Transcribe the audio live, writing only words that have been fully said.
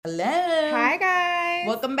Hello. Hi guys.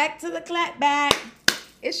 Welcome back to the Clapback.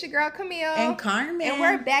 It's your girl Camille And Carmen. and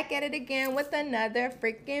we're back at it again with another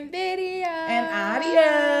freaking video And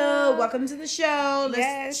audio. Welcome to the show. Let's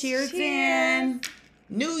Yes, cheers cheers. in.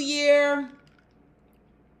 New year.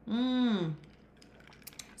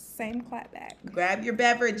 Same clapback. Grab your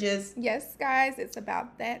beverages. Yes, guys, it's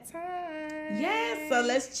about that time. Yes, so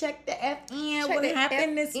let's check the FN. Check What the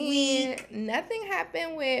happened this FN. week? Nothing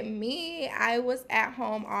happened with me. I was at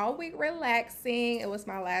home all week relaxing. It was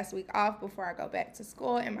my last week off before I go back to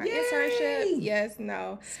school and my Yay. internship. Yes,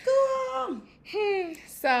 no. School.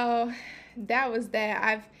 So that was that.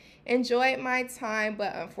 I've enjoyed my time,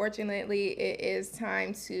 but unfortunately, it is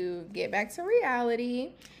time to get back to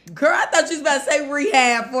reality. Girl, I thought you was about to say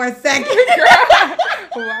rehab for a second. Girl,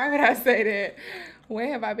 why would I say that?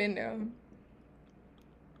 When have I been there?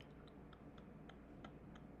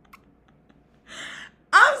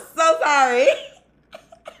 I'm so sorry.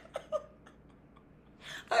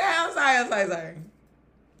 Okay, I'm sorry.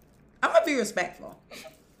 I'm gonna be respectful.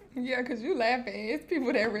 Yeah, because you laughing. It's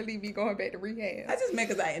people that really be going back to rehab. I just meant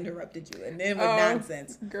because I interrupted you and then with Oh,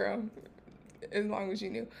 nonsense. Girl, as long as you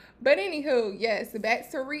knew. But anywho, yes,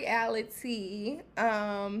 back to reality.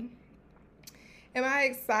 Am I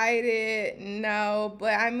excited? No,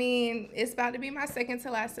 but I mean, it's about to be my second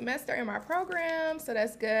to last semester in my program, so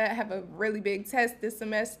that's good. I have a really big test this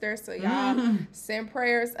semester, so y'all send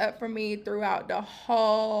prayers up for me throughout the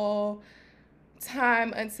whole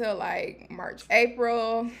time until like March,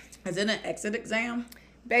 April. Is it an exit exam?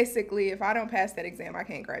 Basically, if I don't pass that exam, I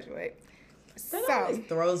can't graduate. That So always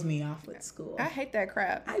throws me off with school. I hate that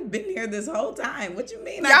crap. I've been here this whole time. What you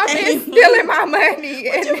mean Y'all I been can't stealing leave? my money.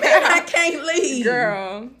 What you mean I can't leave?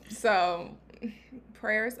 Girl, so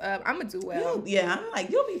prayers up. I'm gonna do well. I'm like,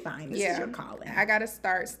 you'll be fine. This is your calling. I gotta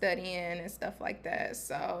start studying and stuff like that.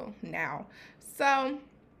 So now, so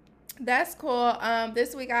that's cool.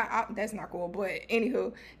 This week that's not cool, but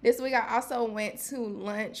anywho, this week I also went to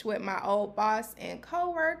lunch with my old boss and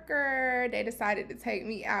coworker. They decided to take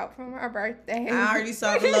me out for my birthday. I already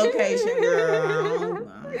saw the location, girl.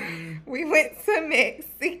 We went to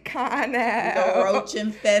Mexicana. The roach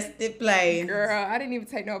infested place. Girl, I didn't even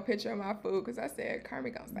take no picture of my food because I said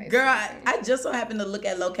Carmen gonna say Girl, something. I just so happened to look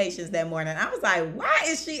at locations that morning. I was like, why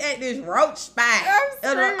is she at this roach spot? I'm Out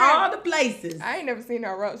of screaming. all the places. I ain't never seen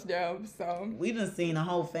no roach job, so We done seen a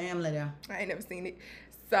whole family there. I ain't never seen it.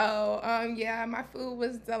 So, yeah, my food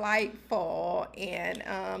was delightful,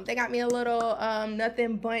 and they got me a little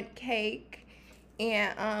nothing bundt cake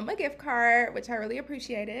and a gift card, which I really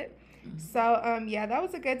appreciated. So, yeah, that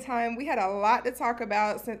was a good time. We had a lot to talk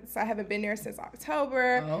about since I haven't been there since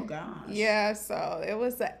October. Oh, gosh. Yeah, so it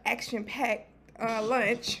was an action-packed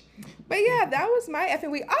lunch. But yeah, that was my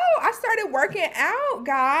effing week. Oh, I started working out,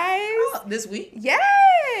 guys. Oh, this week?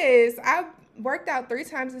 Yes, I worked out 3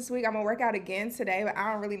 times this week. I'm gonna work out again today, but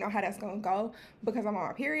I don't really know how that's gonna go because I'm on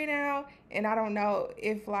my period now, and I don't know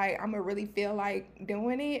if like I'm gonna really feel like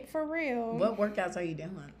doing it for real. What workouts are you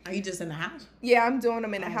doing? Are you just in the house? Yeah, I'm doing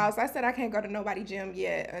them in the house. I said I can't go to nobody gym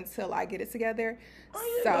yet until I get it together. Oh,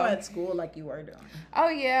 you didn't go at school like you were doing. Oh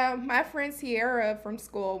yeah, my friend Sierra from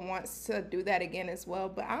school wants to do that again as well,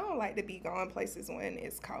 but I don't like to be going places when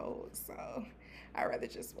it's cold, so I'd rather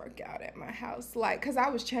just work out at my house, like, cause I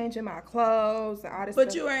was changing my clothes and all this.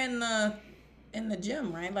 But stuff. you were in the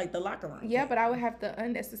gym, right? Like the locker room. Yeah, but I would have to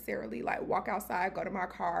unnecessarily like walk outside, go to my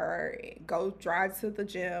car, go drive to the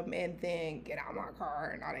gym, and then get out my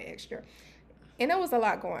car and all that extra. And there was a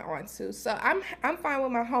lot going on too. So I'm fine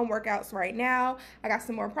with my home workouts right now. I got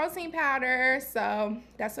some more protein powder, so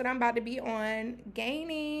that's what I'm about to be on.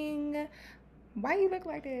 Gaining. Why you look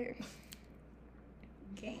like that?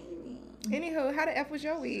 Gaming. Anywho, how the F was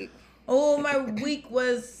your week? Oh, my week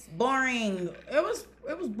was boring. It was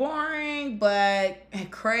boring, but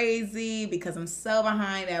crazy because I'm so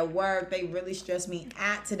behind at work. They really stressed me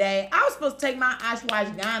out today. I was supposed to take my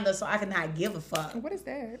ashwagandha so I could not give a fuck. What is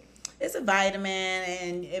that? It's a vitamin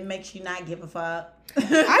and it makes you not give a fuck. I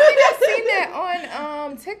think I've seen that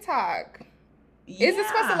on TikTok. Is it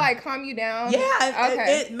supposed to like calm you down? Yeah,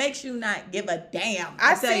 Okay. it makes you not give a damn.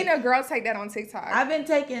 I've seen a girl take that on TikTok. I've been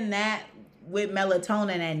taking that with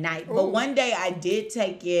melatonin at night, but Ooh. one day I did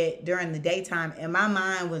take it during the daytime, and my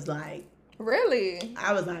mind was like, Really?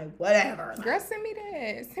 I was like, whatever. Girl, send me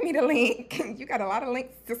that. Send me the link. You got a lot of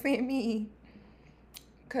links to send me.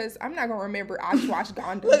 Because I'm not going to remember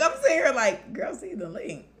ashwagandha. Look, I'm sitting here like, girl, see the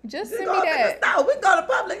link. Just Just send go me to the that. store. We can go to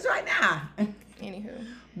Publix right now. Anywho.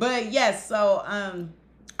 But yes, so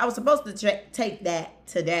I was supposed to take that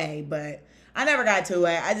today, but I never got to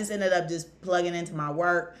it. I just ended up just plugging into my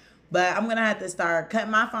work But I'm gonna have to start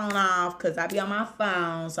cutting my phone off because I be on my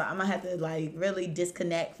phone. So I'm gonna have to like really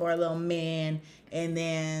disconnect for a little minute. And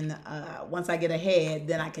then once I get ahead,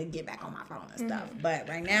 then I can get back on my phone and stuff. But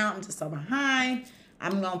right now I'm just so behind.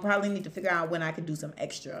 I'm gonna probably need to figure out when I could do some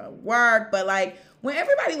extra work. But like when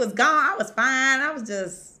everybody was gone, I was fine. I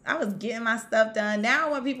was getting my stuff done.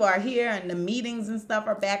 Now when people are here and the meetings and stuff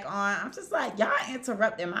are back on, I'm just like, y'all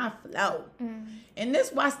interrupting my flow. And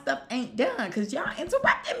this why stuff ain't done, because y'all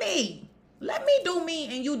interrupting me. Let me do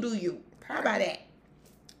me and you do you. How about that?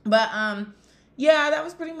 But yeah, that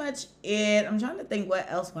was pretty much it. I'm trying to think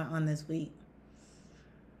what else went on this week.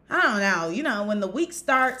 I don't know. You know, when the week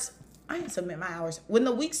starts, I didn't submit my hours. When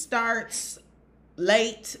the week starts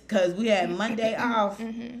late, because we had Monday off,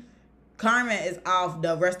 Carmen is off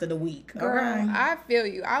the rest of the week. Girl, okay? I feel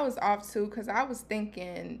you. I was off too because I was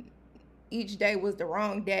thinking each day was the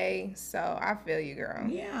wrong day. So I feel you, girl.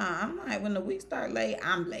 Yeah, I'm like, when the week start late,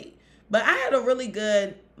 I'm late. But I had a really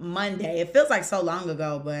good Monday. It feels like so long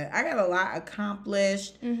ago, but I got a lot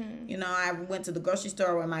accomplished. You know, I went to the grocery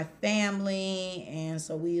store with my family, and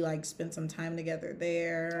so we like spent some time together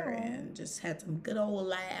there and just had some good old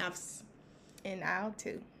laughs. And I'll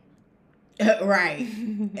too. Right.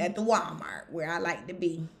 At the Walmart where I like to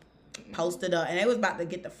be. Posted up. And they was about to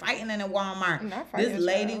get the fighting in the Walmart. This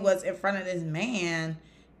lady was in front of this man,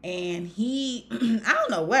 and he, I don't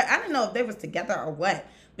know what, I didn't know if they was together or what,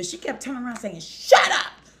 but she kept turning around saying, shut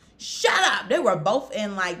up. Shut up. They were both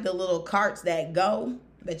in like the little carts that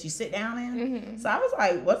you sit down in. So I was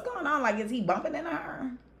like, what's going on? Like, is he bumping into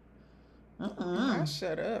her?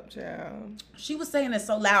 Shut up, child. She was saying it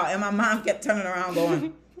so loud, and my mom kept turning around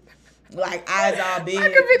going, like, eyes all big. I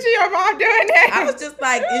could picture your mom doing that. I was just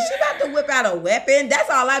like, is she about to whip out a weapon? That's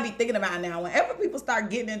all I be thinking about now. Whenever people start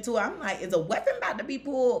getting into it, I'm like, is a weapon about to be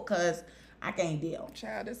pulled? Because I can't deal.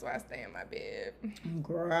 Child, that's why I stay in my bed.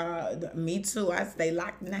 Girl, me too. I stay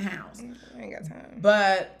locked in the house. I ain't got time.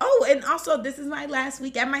 But, and also, this is my last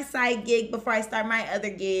week at my side gig before I start my other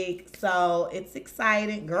gig. So, it's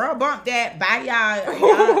exciting. Girl, bump that. Bye,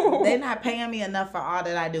 y'all. They're not paying me enough for all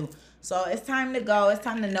that I do. So, it's time to go. It's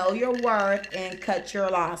time to know your worth and cut your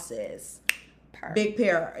losses. Perfect. Big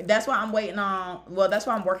pair. That's what I'm waiting on. Well, that's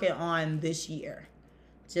what I'm working on this year.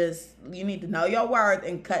 Just, you need to know your worth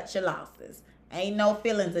and cut your losses. Ain't no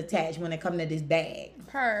feelings attached when it comes to this bag.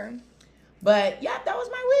 But, yeah, that was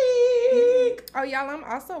my week. Oh, y'all, I'm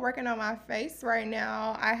also working on my face right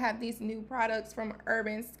now. I have these new products from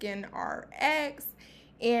Urban Skin RX.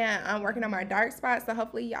 And I'm working on my dark spots. So,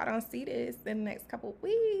 hopefully, y'all don't see this in the next couple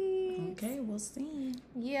weeks. Okay, we'll see.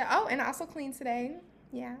 Yeah. Oh, and I also cleaned today.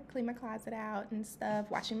 Yeah, clean my closet out and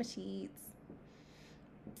stuff. Washing my sheets.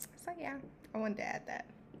 So, yeah, I wanted to add that.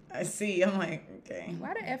 I see. I'm like, okay.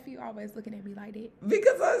 Why the F you always looking at me like that?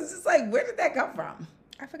 Because I was just like, where did that come from?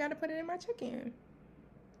 I forgot to put it in my check-in.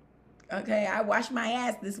 Okay, I washed my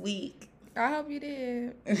ass this week. I hope you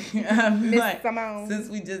did. Miss like, Simone. Since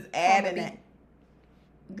we just added that.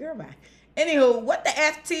 Girl, bye. Anywho, what the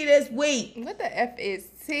FT this week? What the F is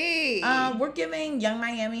T? We're giving Young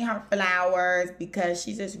Miami her flowers because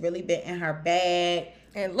she's just really been in her bag.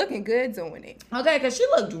 And looking good doing it. Okay, because she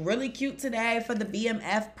looked really cute today for the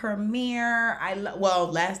BMF premiere.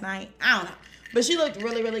 Last night. I don't know. But she looked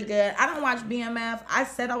really, really good. I don't watch BMF. I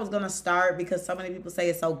said I was going to start because so many people say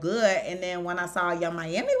it's so good. And then when I saw Young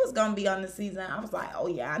Miami was going to be on the season, I was like, oh,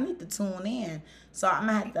 yeah, I need to tune in. So I'm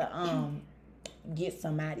going to have to get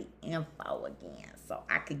somebody info again so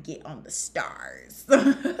I could get on the stars.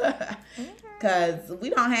 Because we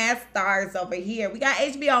don't have stars over here. We got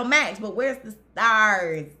HBO Max, but where's the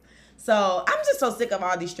stars? So I'm just so sick of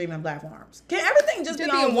all these streaming platforms. Can everything just be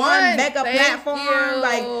on one mega platform?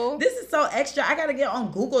 Like, this is so extra. I gotta get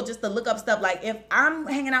on Google just to look up stuff. Like, if I'm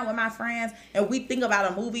hanging out with my friends and we think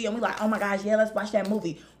about a movie and we like, oh my gosh, yeah, let's watch that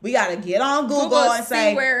movie. We gotta get on Google and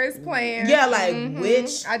say where it's playing. Yeah, like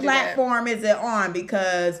which platform is it on?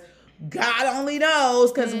 Because God only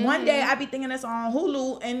knows. Because one day I be thinking it's on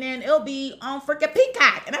Hulu and then it'll be on freaking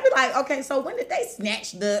Peacock. And I be like, okay, so when did they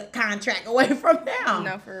snatch the contract away from them?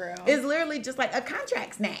 No, for real. It's literally just like a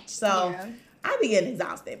contract snatch. So I be getting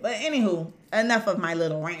exhausted. But anywho, enough of my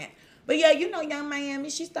little rant. But yeah, you know, Young Miami,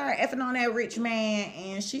 she started effing on that rich man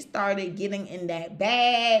and she started getting in that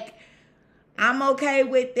bag. I'm okay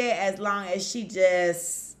with it as long as she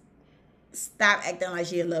just stop acting like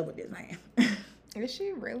she in love with this man. Is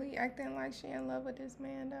she really acting like she in love with this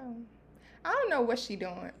man, though? I don't know what she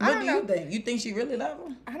doing. What do you think? You think she really love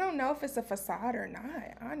him? I don't know if it's a facade or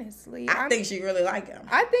not, honestly. I think she really like him.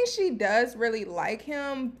 I think she does really like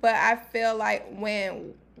him, but I feel like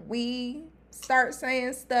when we start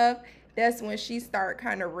saying stuff, that's when she start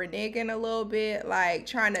kind of reneging a little bit, like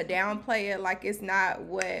trying to downplay it like it's not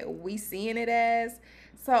what we seeing it as.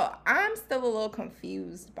 So I'm still a little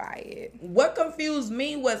confused by it. What confused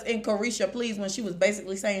me was in Carisha Please when she was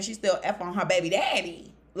basically saying she still F on her baby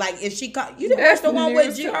daddy. Like if she you didn't watch the one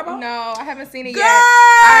with G Herbo? No, I haven't seen it Girl! yet.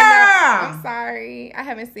 I know. I'm sorry. I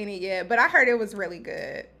haven't seen it yet, but I heard it was really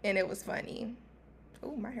good and it was funny.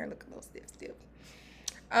 Oh, my hair look a little stiff still.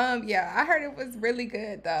 Yeah, I heard it was really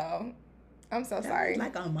good though. I'm so sorry.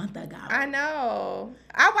 Like a month ago. I know.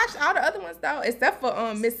 I watched all the other ones though, except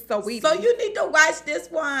for Miss Saweetie. So you need to watch this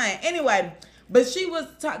one. Anyway, but she was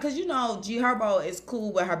because you know G Herbo is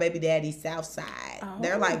cool with her baby daddy Southside. Oh.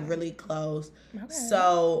 They're like really close. Okay.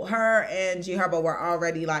 So her and G Herbo were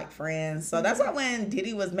already like friends. So that's why when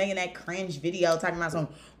Diddy was making that cringe video talking about some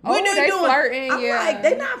what they doing? flirting, I'm yeah. like,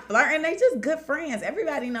 they not flirting, they just good friends.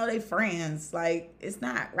 Everybody know they friends. Like it's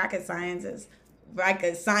not rocket science.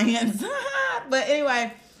 But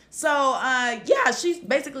anyway, so yeah, she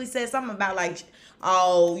basically said something about like,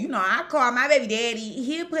 oh, you know, I call my baby daddy,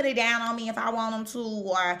 he'll put it down on me if I want him to,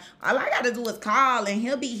 or all I gotta do is call and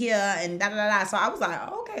he'll be here and da da da. So I was like,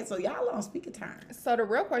 oh, okay, so y'all on speaker terms. So the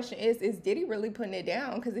real question is Diddy really putting it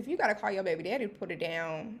down? Because if you gotta call your baby daddy to put it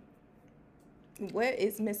down, what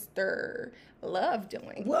is Mr. Love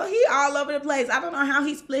doing? Well, he all over the place. I don't know how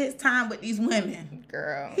he split his time with these women.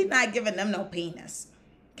 Girl. He's not giving them no penis.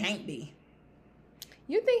 Can't be.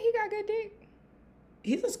 You think he got good dick?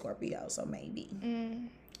 He's a Scorpio, so maybe.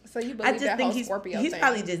 So you I believe just that think whole Scorpio he's thing?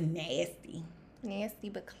 probably just nasty. Nasty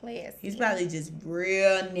but classy. He's probably just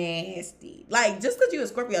real nasty. Like, just because you a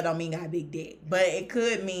Scorpio don't mean you got a big dick. But it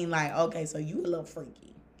could mean, like, okay, so you a little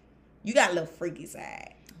freaky. You got a little freaky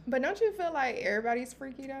side. But don't you feel like everybody's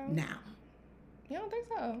freaky, though? No. You don't think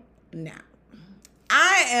so? No.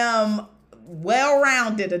 I am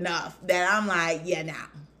well-rounded enough that I'm like, yeah, no.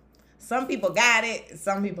 Some people got it.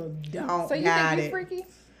 Some people don't So you got think it. you freaky?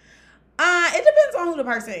 It depends on who the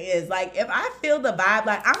person is. Like, if I feel the vibe,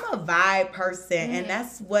 like, I'm a vibe person, and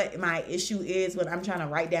that's what my issue is when I'm trying to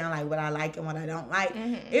write down, like, what I like and what I don't like.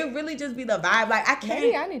 It really just be the vibe. Like, I can't.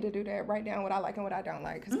 Maybe I need to do that. Write down what I like and what I don't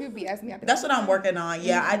like. Because people be asking me. That's what I'm working on.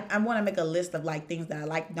 Yeah, I want to make a list of, like, things that I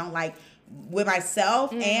like, don't like with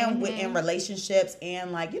myself and in relationships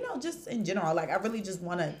and, like, you know, just in general. Like, I really just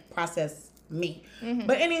want to process me.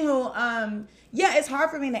 But anywho, yeah, it's hard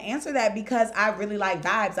for me to answer that because I really like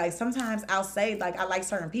vibes. Like sometimes I'll say like I like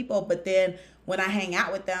certain people, but then when I hang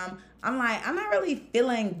out with them, I'm like, I'm not really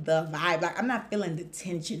feeling the vibe. Like I'm not feeling the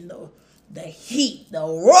tension, the heat, the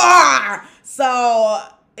roar. So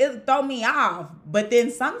it throw me off. But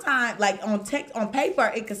then sometimes like on paper,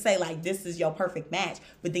 it could say like this is your perfect match.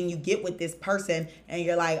 But then you get with this person and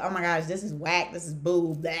you're like, oh my gosh, this is whack, this is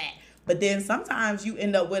boo, that. But then sometimes you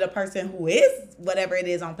end up with a person who is whatever it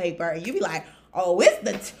is on paper, and you be like, oh, it's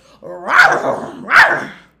the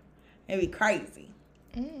it'd be crazy.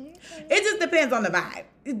 It just depends on the vibe.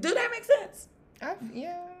 Do that make sense?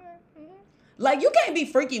 Yeah. Like you can't be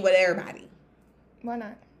freaky with everybody. Why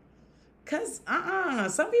not? Cause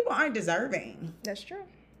some people aren't deserving. That's true.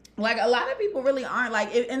 Like a lot of people really aren't.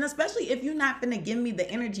 Like, and especially if you're not gonna give me the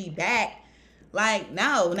energy back. Like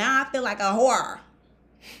no, now I feel like a whore.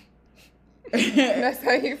 That's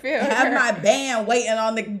how you feel. I have my band waiting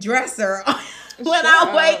on the dresser when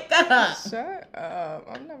I wake up. Shut up.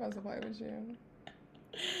 I'm not about to play with you.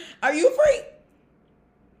 Are you free?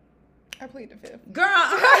 I plead the fifth. Girl,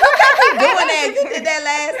 you can't be doing that. You did that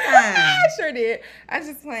last time. I sure did. I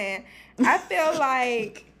just playing. I feel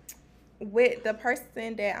like with the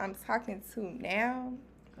person that I'm talking to now,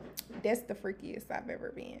 that's the freakiest I've ever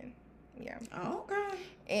been. Yeah. Oh, okay.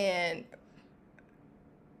 And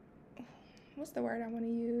what's the word I want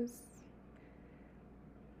to use?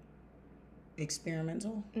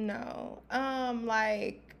 Experimental? No.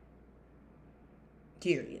 Like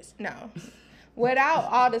Curious. no. Without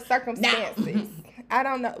all the circumstances. No. I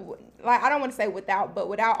don't know. Like I don't want to say without, but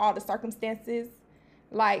without all the circumstances,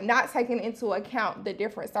 like not taking into account the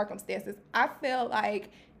different circumstances, I feel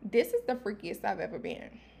like this is the freakiest I've ever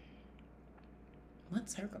been. What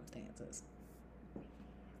circumstances?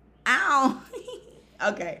 Ow.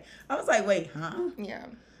 Okay. I was like, wait, huh? Yeah.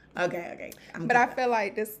 Okay. But I feel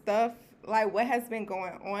like this stuff, like what has been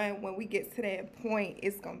going on, when we get to that point,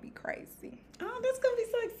 it's going to be crazy. Oh, that's going to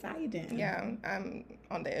be so exciting. Yeah, I'm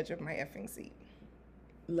on the edge of my effing seat.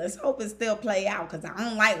 Let's hope it still play out, because I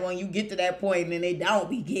don't like when you get to that point and then they don't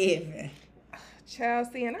be giving.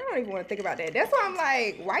 Chelsea, and I don't even want to think about that. That's why I'm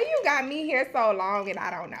like, why you got me here so long and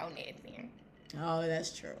I don't know nothing? Oh,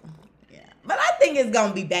 that's true. Yeah. But I think it's going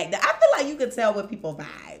to be back there. I feel like you could tell with people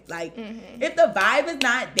vibes. Like, if the vibe is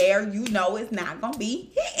not there, you know it's not gonna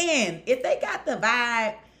be hitting. If they got the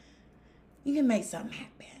vibe, you can make something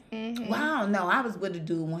happen. Well, I don't know. I was with a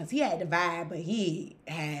dude once. He had the vibe, but he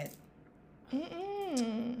had.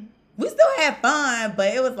 We still had fun,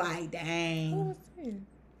 but it was like, dang. Who was this?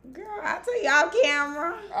 Girl, I'll tell you off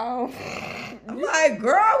camera. Oh. I'm like,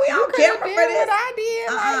 girl, we on Could've camera for did this. what I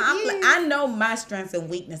did. I know my strengths and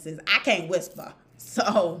weaknesses. I can't whisper.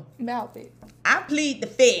 So Mouth it. I plead the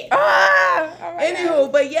fifth. Oh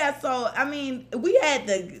Anywho, but yeah, so I mean, we had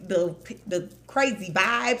the crazy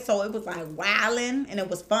vibe, so it was like wilding and it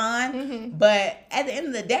was fun. But at the end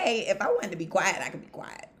of the day, if I wanted to be quiet, I could be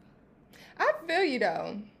quiet. I feel you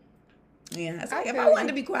though. Yeah, it's like if I wanted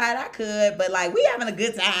to be quiet, I could, but like we having a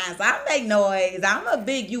good time, so I make noise. I'm gonna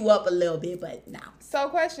big you up a little bit, but no. So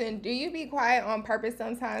question, do you be quiet on purpose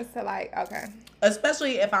sometimes to like, okay.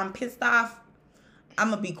 Especially if I'm pissed off,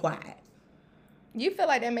 I'm gonna be quiet. You feel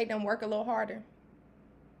like that make them work a little harder?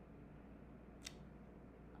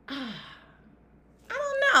 I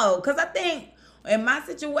don't know, because I think in my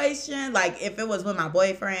situation, like if it was with my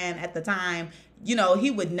boyfriend at the time, you know, he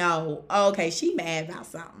would know, oh, okay, she mad about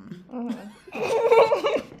something. With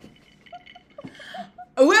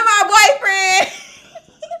my boyfriend.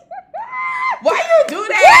 Why you do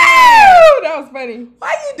that? That was funny.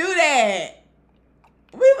 Why you do that?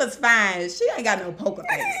 We was fine. She ain't got no poker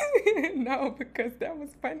face. No, because that was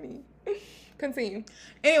funny. Continue.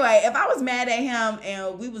 Anyway, if I was mad at him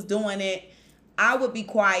and we was doing it, I would be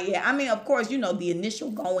quiet. I mean, of course, you know, the initial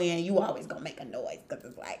go in, you always gonna make a noise because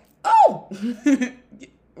it's like, oh,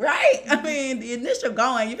 right? I mean, the initial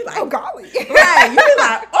going, you be like, oh, golly. Right. You be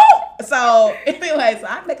like, oh. So anyway, so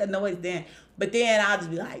I make a noise then. But then I'll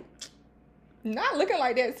just be like, not looking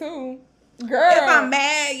like that too. Girl. If I'm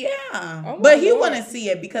mad, yeah. Oh but he Lord. wouldn't see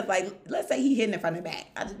it because, like, let's say he hitting it from the back.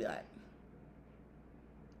 I'll just be like,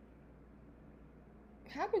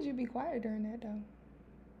 how could you be quiet during that though?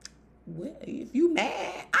 well, if you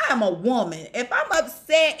mad, I am a woman. If I'm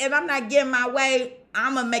upset and I'm not getting my way,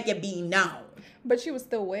 I'm going to make it be known. But you was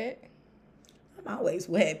still wet? I'm always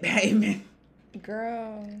wet, baby.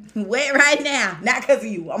 Girl. Wet right now. Not because of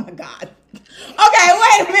you. Oh, my God. Okay,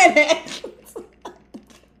 wait a minute.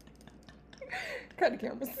 Cut the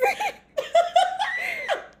cameras.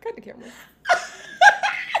 Cut the cameras.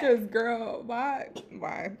 Because, girl, why?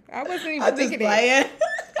 I wasn't even thinking playing. it.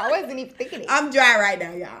 I wasn't even thinking it. I'm dry right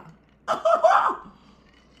now, y'all.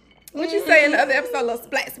 What you say in the other episode? Little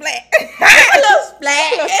splat, splat. A little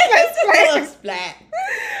splat. Little splat, splat. A little splat.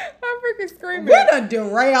 I'm freaking screaming. We done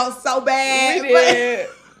derailed so bad. We did.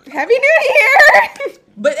 Happy New Year.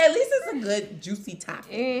 But at least it's a good, juicy topic.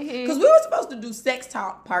 Because we were supposed to do sex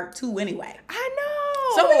talk part 2 anyway. I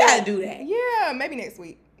know. So we got to do that. Yeah, maybe next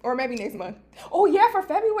week. Or maybe next month. Oh, yeah, for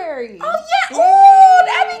February. Oh, yeah. Oh,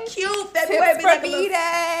 that'd be cute. February Tips be for like a little...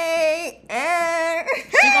 B-Day.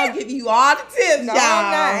 She gonna give you all the tips, No, y'all.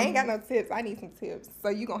 I'm not. I ain't got no tips. I need some tips. So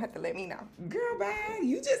you gonna have to let me know. Girl, man,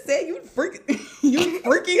 you just said you freaking, you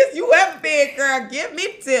freakiest you ever been, girl. Give me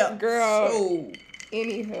tips. Girl. So.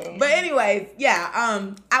 Anywho. But anyways, yeah,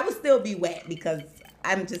 I would still be wet because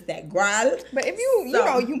I'm just that girl. But if you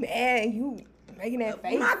know, you mad, you making that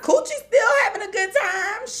face. My coochie still having a good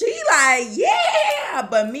time. She like, yeah.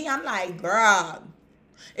 But me, I'm like, girl.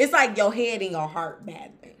 It's like your head and your heart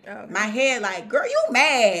battling. Okay. My head like, girl, you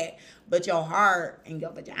mad. But your heart and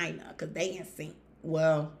your vagina, because they in sync.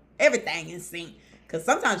 Well, everything in sync. Because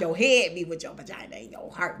sometimes your head be with your vagina and your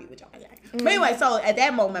heart be with your vagina. But anyway, so at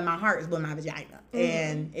that moment, my heart is with my vagina.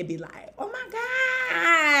 And it'd be like, oh my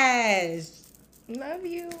gosh. Love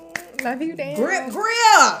you. Love you, damn.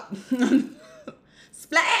 Grip.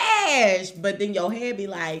 Splash. But then your head be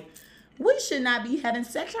like, we should not be having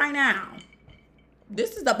sex right now.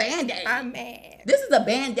 This is a Band-Aid. I'm mad. This is a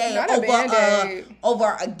Band-Aid Not a Band-Aid.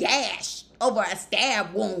 over a gash, over a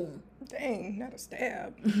stab wound. Dang, not a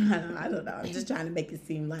stab. I don't know. I'm just trying to make it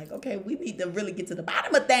seem like, okay, we need to really get to the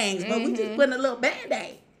bottom of things, but we just putting a little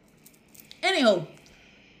Band-Aid. Anywho,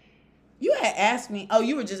 you had asked me, oh,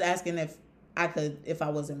 you were just asking if I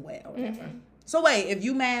wasn't wet or whatever. So wait, if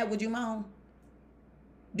you mad, would you moan?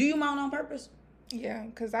 Do you moan on purpose? Yeah,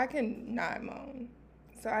 because I can not moan.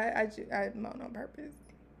 So I moan on purpose.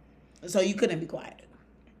 So you couldn't be quiet?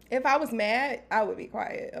 If I was mad, I would be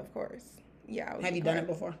quiet, of course. Yeah, I would. Have you done it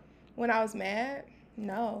before? When I was mad?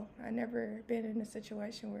 No. I never been in a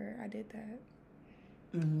situation where I did that.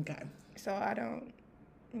 Okay. So I don't,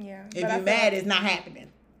 yeah. If you're mad, it's not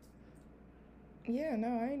happening. Yeah, no,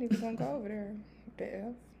 I ain't even gonna go over there. The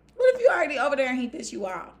F. What if you already over there and he pissed you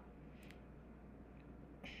off?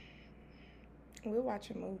 We'll watch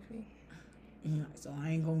a movie. Yeah, so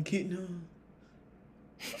I ain't gonna get none.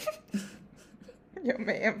 Your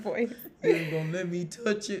man voice. You ain't gonna let me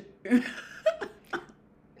touch it.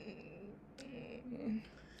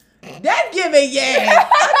 That's giving yes.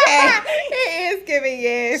 Okay. It is giving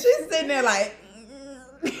yes. She's sitting there like,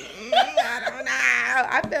 I don't know.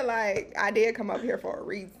 I feel like I did come up here for a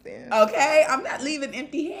reason. okay, I'm not leaving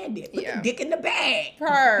empty-handed. Put Yeah. the dick in the bag.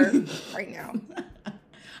 Her right now.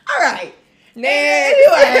 All right. Next.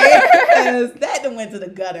 Anyway, because that done went to the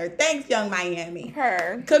gutter. Thanks, Young Miami.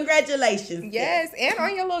 Her. Congratulations. Yes, and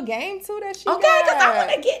on your little game too that she Okay, got. because I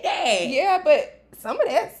want to get that. Yeah, but some of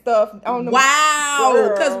that stuff on the Wow. Girl.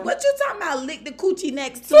 Because what you talking about, lick the coochie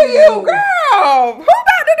next to to you, girl. Who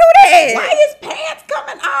about to do that? Why his pants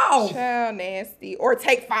coming off? Child nasty. Or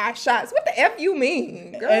take 5 shots. What the F you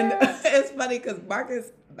mean, girl? And it's funny because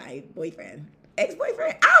Marcus, my boyfriend,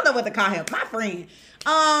 ex-boyfriend, I don't know what to call him, my friend.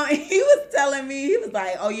 He was telling me, he was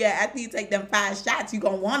like, oh yeah, after you take them 5 shots, you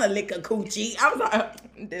gonna want to lick a coochie. I was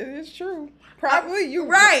like, This is true. Probably you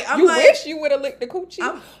right. I'm you like, wish you would have licked the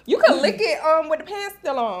coochie. You could lick it with the pants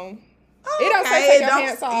still on. oh, It don't say okay, take it your don't-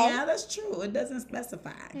 pants off. Yeah, that's true. It doesn't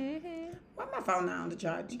specify. Why my phone not on the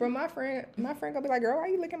charge? But my friend gonna be like, girl, why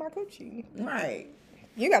you licking my coochie? Right.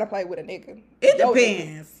 You gotta play with a nigga. It Yo,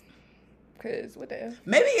 depends. Cause what the F?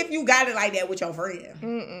 Maybe if you got it like that with your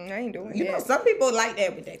friend. I ain't doing You that. know, some people like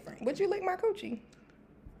that with their friend. Would you lick my coochie?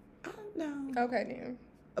 I don't know. Okay then.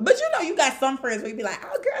 But you know, you got some friends where you be like,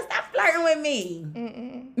 oh, girl, stop flirting with me.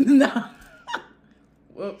 Mm-mm. No.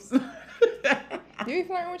 Whoops. You be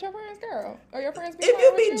flirting with your friends, girl? Or your friends be If you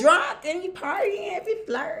flirting be with drunk and you partying, if you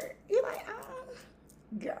flirt, you like, oh,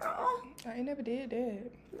 girl. I ain't never did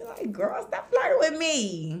that. You like, girl, stop flirting with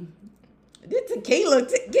me. This tequila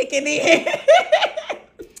kicking in.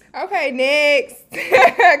 Okay, next.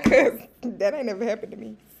 Cause that ain't never happened to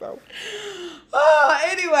me. So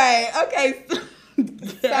Anyway, okay.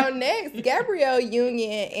 So next, Gabrielle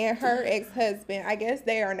Union and her ex-husband, I guess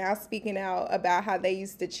they are now speaking out about how they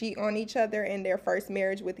used to cheat on each other in their first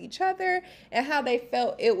marriage with each other and how they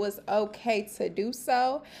felt it was okay to do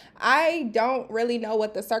so. I don't really know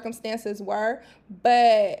what the circumstances were,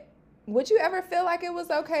 but would you ever feel like it was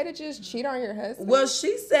okay to just cheat on your husband? Well,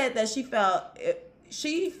 she said that she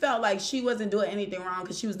felt like she wasn't doing anything wrong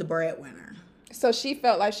because she was the breadwinner. So she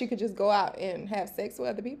felt like she could just go out and have sex with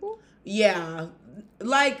other people? Yeah.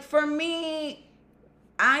 Like, for me,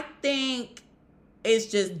 I think it's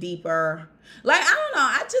just deeper. Like, I don't know.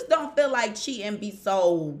 I just don't feel like cheating be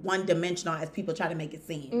so one-dimensional as people try to make it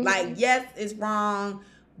seem. Mm-hmm. Like, yes, it's wrong,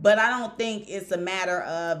 but I don't think it's a matter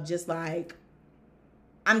of just, like,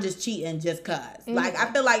 I'm just cheating just cause. Mm-hmm. Like,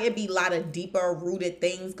 I feel like it'd be a lot of deeper rooted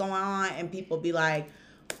things going on, and people be like,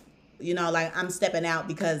 you know, like, I'm stepping out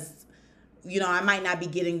because, you know, I might not be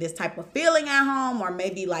getting this type of feeling at home, or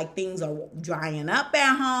maybe like things are drying up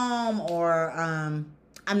at home, or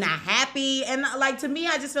I'm not happy. And like, to me,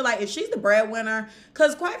 I just feel like if she's the breadwinner,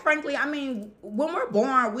 because quite frankly, I mean, when we're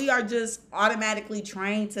born, we are just automatically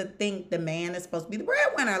trained to think the man is supposed to be the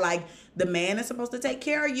breadwinner. Like, the man is supposed to take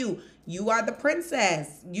care of you. You are the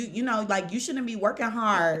princess. You know, like, you shouldn't be working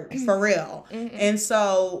hard for real. Mm-hmm. And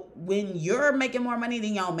so when you're making more money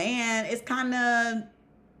than your man, it's kind of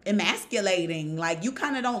emasculating. Like, you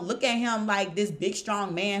kind of don't look at him like this big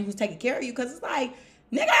strong man who's taking care of you, because it's like,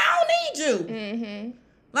 nigga, I don't need you. Mm-hmm.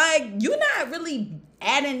 Like, you're not really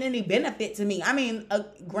adding any benefit to me. I mean,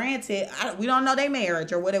 granted, we don't know their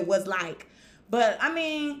marriage or what it was like, but I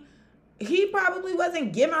mean, he probably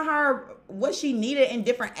wasn't giving her what she needed in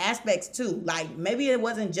different aspects too. Like, maybe it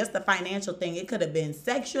wasn't just a financial thing. It could have been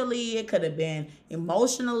sexually, it could have been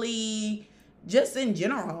emotionally, just in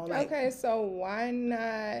general. Like, Okay, so why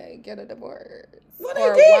not get a divorce? Well, they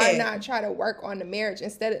or did. why not try to work on the marriage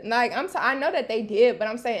instead of, like, I know that they did, but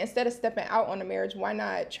I'm saying instead of stepping out on the marriage, why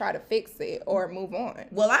not try to fix it or move on?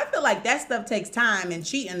 well, I feel like that stuff takes time, and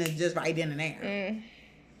cheating is just right in and there.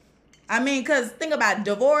 I mean, because think about it,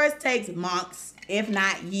 divorce takes months, if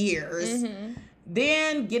not years.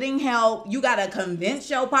 Then getting help, you got to convince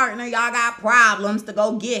your partner y'all got problems to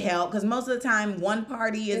go get help, because most of the time one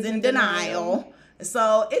party is in denial.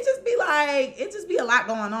 So it just be a lot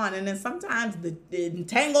going on. And then sometimes the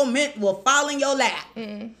entanglement will fall in your lap.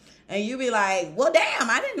 And you be like, well, damn,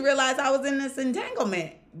 I didn't realize I was in this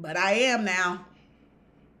entanglement, but I am now.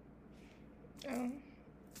 Oh,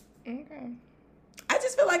 okay. I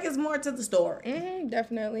just feel like it's more to the story.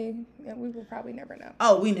 Definitely. Yeah, we will probably never know.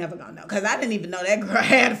 Oh, we never gonna know, because I didn't even know that girl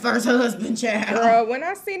had a first husband, child. Girl, when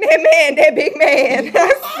I seen that man, that big man,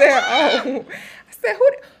 I said,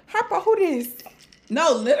 who this?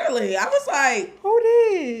 No, literally. I was like, Who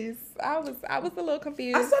this? I was a little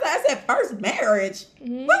confused. I said first marriage.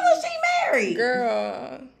 When was she married?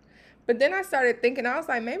 Girl. But then I started thinking, I was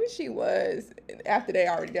like, maybe she was, after they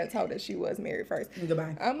already done told us she was married first.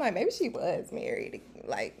 Goodbye. I'm like, maybe she was married,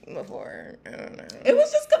 like, before. I don't know. It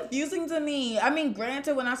was just confusing to me. I mean,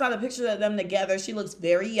 granted, when I saw the picture of them together, she looks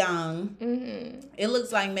very young. Mm-hmm. It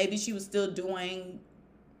looks like maybe she was still doing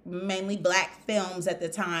mainly black films at the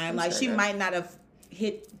time. Like, she might not have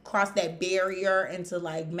crossed that barrier into,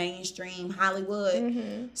 like, mainstream Hollywood.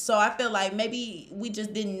 Mm-hmm. So I feel like maybe we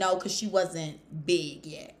just didn't know because she wasn't big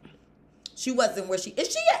yet. She wasn't where she...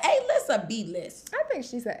 Is she an A-list or B-list? I think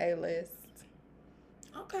she's an A-list.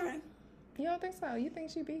 Okay. You don't think so? You think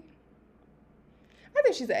she B? I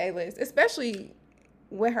think she's an A-list, especially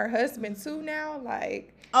with her husband, too, now.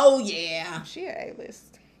 Like... Oh, yeah. She an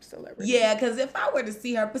A-list celebrity. Yeah, because if I were to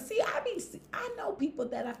see her... But see, I know people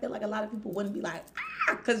that I feel like a lot of people wouldn't be like,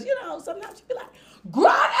 because, you know, sometimes you be like, girl,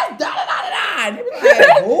 that's da-da-da-da-da. And they be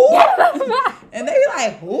like, who? And they be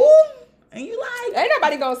like, who? And you like... Ain't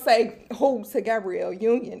nobody gonna say who to Gabrielle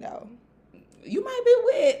Union, though. You might be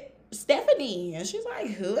with Stephanie. And she's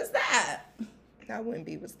like, who is that? I wouldn't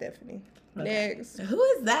be with Stephanie. Okay. Next. Who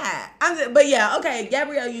is that? But yeah, okay.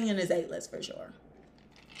 Gabrielle Union is A-list for sure.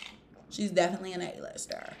 She's definitely an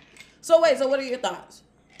A-lister. So wait, so what are your thoughts?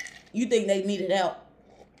 You think they needed help?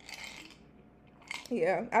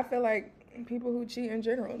 Yeah, I feel like people who cheat in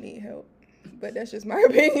general need help. But that's just my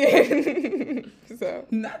opinion. So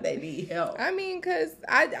Not they need help. I mean, because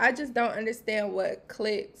I just don't understand what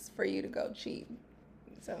clicks for you to go cheat.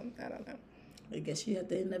 So I don't know. I guess you have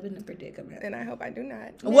to end up in a predicament. And I hope I do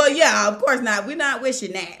not. Well, yeah, of course not. We're not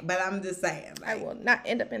wishing that, but I'm just saying. I will not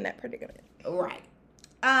end up in that predicament. Right.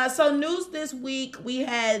 So news this week, we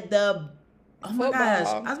had the... Oh my gosh.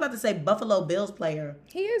 I was about to say Buffalo Bills player.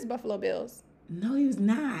 He is Buffalo Bills. No, he was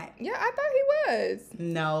not. Yeah, I thought he was.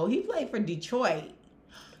 No, he played for Detroit.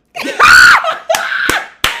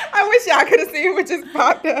 I wish y'all could have seen what just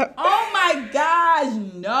popped up. Oh my gosh,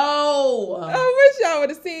 no. I wish y'all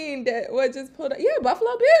would have seen that what just pulled up. Yeah,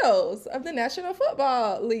 Buffalo Bills of the National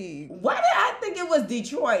Football League. Why did I think it was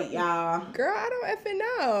Detroit, y'all? Girl, I don't effing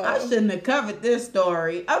know. I shouldn't have covered this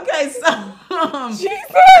story. Okay, so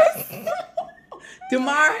Jesus.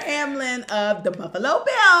 Damar Hamlin of the Buffalo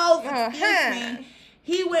Bills, excuse Uh-huh. me,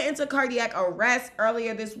 he went into cardiac arrest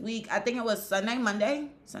earlier this week. I think it was Monday.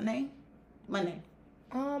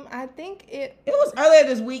 I think it was earlier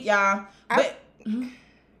this week, y'all. But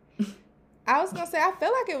I was gonna say I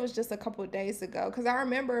feel like it was just a couple of days ago because I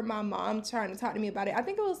remember my mom trying to talk to me about it. I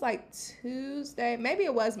think it was like Tuesday, maybe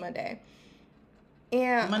it was Monday.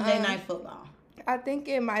 And Monday Night Football. I think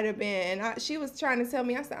it might have been. She was trying to tell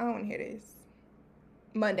me. I said I don't want to hear this.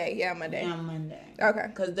 Monday. Yeah, Monday. Okay.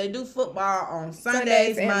 Because they do football on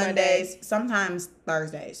Sundays, and Mondays, sometimes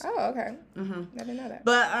Thursdays. Oh, okay. Mm-hmm. I didn't know that.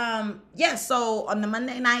 But yeah. So on the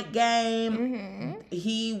Monday night game, Mm-hmm.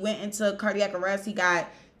 he went into cardiac arrest. He got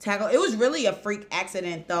tackled. It was really a freak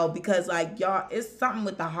accident though, because like y'all, it's something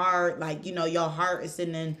with the heart. Like, you know, your heart is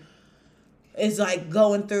sitting in, it's like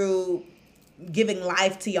going through giving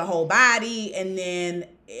life to your whole body, and then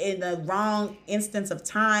in the wrong instance of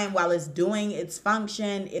time while it's doing its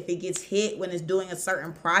function, if it gets hit when it's doing a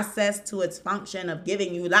certain process to its function of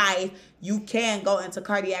giving you life, you can go into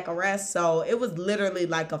cardiac arrest. So it was literally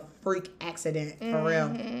like a freak accident for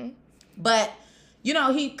real. But you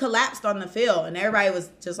know, he collapsed on the field and everybody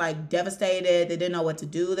was just like devastated. They didn't know what to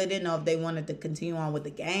do. They didn't know if they wanted to continue on with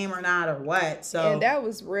the game or not or what. So and that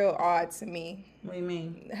was real odd to me. What do you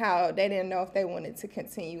mean? How they didn't know if they wanted to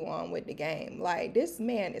continue on with the game. Like, this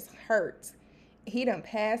man is hurt. He done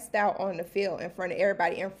passed out on the field in front of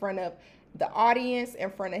everybody, in front of the audience, in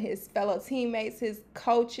front of his fellow teammates, his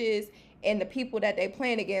coaches, and the people that they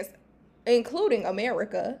playing against, including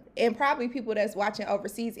America, and probably people that's watching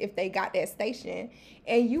overseas if they got that station.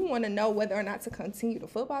 And you want to know whether or not to continue the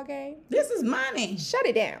football game? This is money. Shut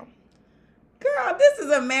it down. Girl, this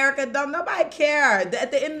is America. Don't nobody care.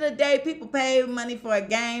 At the end of the day, people pay money for a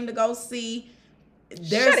game to go see.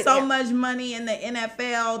 There's so much money in the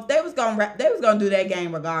NFL. They was gonna do that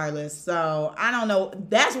game regardless. So I don't know.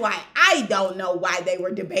 That's why I don't know why they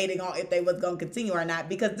were debating on if they was gonna continue or not.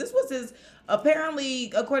 Because this was his,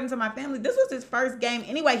 apparently, according to my family, this was his first game.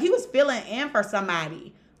 Anyway, he was filling in for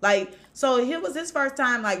somebody. Like, so it was his first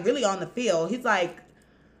time, like, really on the field. He's like,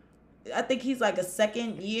 I think he's like a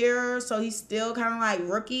second year, so he's still kind of like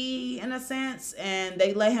rookie in a sense. And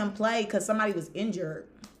they let him play because somebody was injured.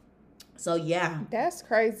 So yeah, That's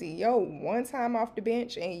crazy. Yo, one time off the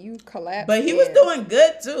bench and you collapsed. but he was doing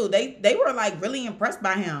good too. They were like really impressed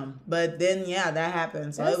by him. But then yeah, that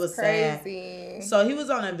happened. So That's it was crazy. sad. So he was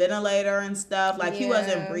on a ventilator and stuff. Like he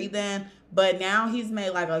wasn't Yeah. breathing. But now he's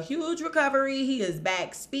made like a huge recovery. He is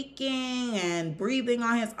back speaking and breathing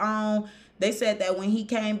on his own. They said that when he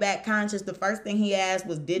came back conscious, the first thing he asked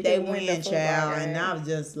was, did they win, child? And I was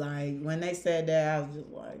just like, when they said that, I was just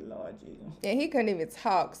like, Lord Jesus. And he couldn't even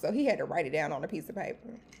talk, so he had to write it down on a piece of paper.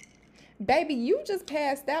 Baby, you just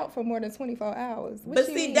passed out for more than 24 hours. But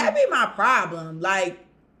see, that be my problem. Like,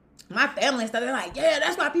 my family and stuff, they're like, yeah,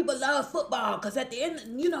 that's why people love football. Because at the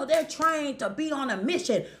end, you know, they're trained to be on a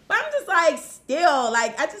mission. But I'm just like, still,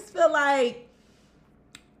 like, I just feel like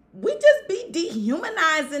we just be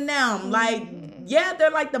dehumanizing them. Like, yeah,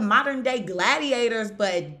 they're like the modern day gladiators,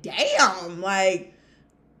 but damn, like,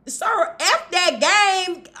 sir, F that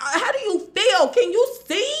game. How do you feel? Can you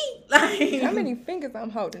see? Like, how many fingers I'm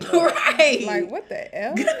holding up? Right. Like, what the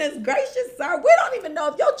F? Goodness gracious, sir. We don't even know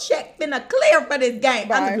if your check finna clear for this game.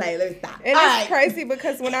 Right. I'm just playing. Let's stop. And it's crazy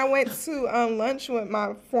because when I went to lunch with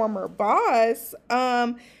my former boss,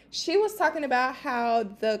 she was talking about how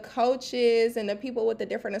the coaches and the people with the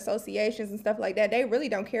different associations and stuff like that, they really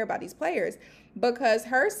don't care about these players because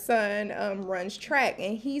her son runs track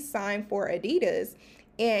and he signed for Adidas.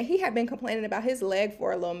 And he had been complaining about his leg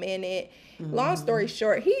for a little minute. Mm-hmm. Long story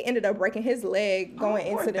short, he ended up breaking his leg going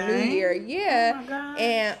into the new year. Yeah. Oh my God.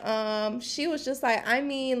 And she was just like, I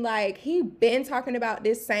mean, like, he been talking about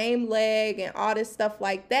this same leg and all this stuff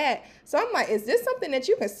like that. So I'm like, is this something that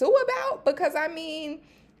you can sue about? Because, I mean,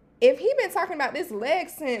 if he been talking about this leg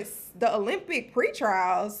since the Olympic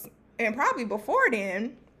pre-trials and probably before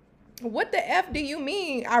then, what the F do you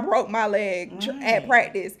mean I broke my leg at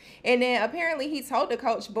practice? And then apparently he told the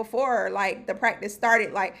coach before, like, the practice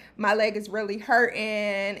started, like, my leg is really hurting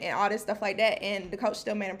and all this stuff like that. And the coach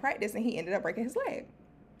still made him practice and he ended up breaking his leg.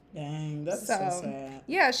 Dang, that's so sad.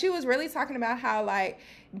 Yeah, she was really talking about how, like,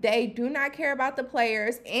 they do not care about the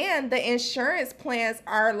players and the insurance plans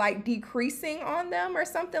are, like, decreasing on them or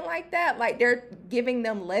something like that. Like, they're giving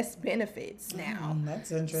them less benefits now.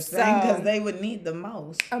 That's interesting because they would need the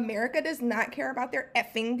most. America does not care about their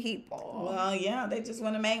effing people. Well, yeah, they just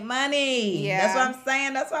want to make money. Yeah. That's what I'm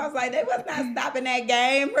saying. That's why I was like, they was not stopping that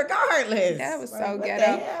game regardless. That was so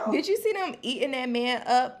ghetto. Did you see them eating that man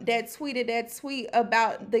up that tweeted that tweet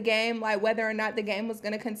about the game, like whether or not the game was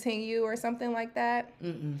going to continue or something like that?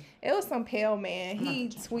 It was some pale man. He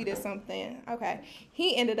tweeted something. Okay.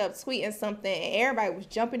 He ended up tweeting something and everybody was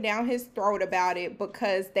jumping down his throat about it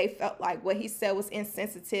because they felt like what he said was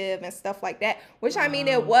insensitive and stuff like that, which I mean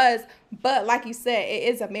it was, but like you said,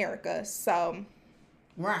 it is America. So.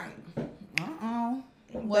 Right.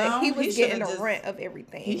 Well, but he was getting the rent of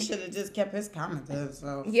everything. He should have just kept his comments in.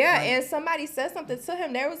 So yeah, like, and somebody said something to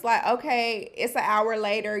him. They was like, "Okay, it's an hour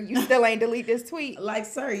later. You still ain't delete this tweet." Like,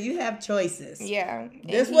 sir, you have choices. Yeah,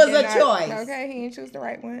 this was a choice. Okay, he didn't choose the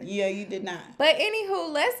right one. Yeah, you did not. But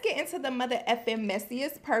anywho, let's get into the mother effing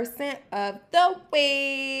messiest person of the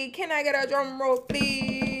week. Can I get a drum roll,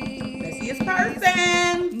 please? Messiest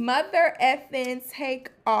person. Mother effing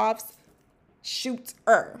takeoffs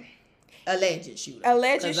shooter. Alleged shooter.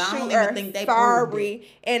 Alleged shooter. I don't even think they sorry.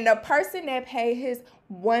 And the person that paid his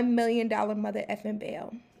 $1 million mother effing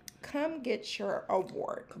bail. Come get your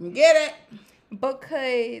award. Come get it.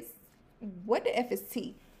 Because what the F is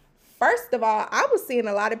T? First of all, I was seeing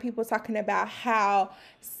a lot of people talking about how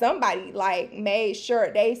somebody like made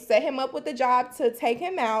sure they set him up with a job to take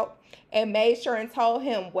him out and made sure and told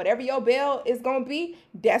him whatever your bill is going to be,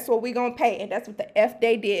 that's what we going to pay. And that's what the F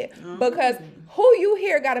they did. Because who you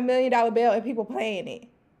hear got $1 million bill and people playing it?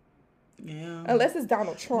 Yeah. Unless it's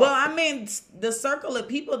Donald Trump. Well, I mean, the circle of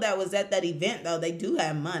people that was at that event, though, they do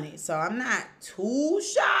have money. So I'm not too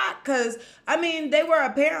shocked because, I mean, they were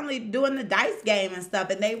apparently doing the dice game and stuff,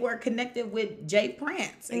 and they were connected with Jay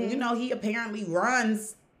Prince. And, you know, he apparently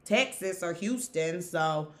runs Texas or Houston,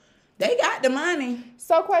 so they got the money.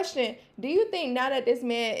 So, question, do you think now that this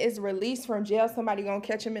man is released from jail, somebody gonna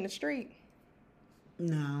catch him in the street?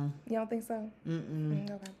 No. You don't think so?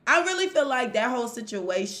 Okay. I really feel like that whole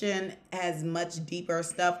situation has much deeper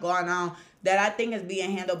stuff going on that I think is being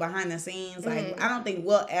handled behind the scenes. Like, I don't think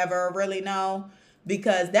we'll ever really know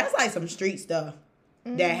because that's like some street stuff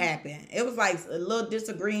that happened. It was like a little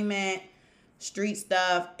disagreement, street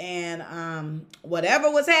stuff, and whatever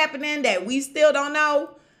was happening that we still don't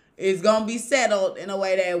know is going to be settled in a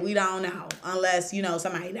way that we don't know unless, you know,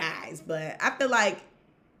 somebody dies. But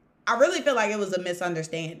I really feel like it was a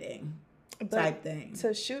misunderstanding type thing.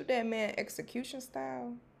 To shoot that man execution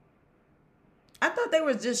style? I thought they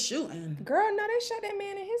were just shooting. Girl, no, they shot that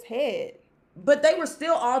man in his head. But they were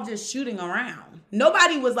still all just shooting around.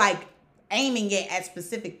 Nobody was like aiming it at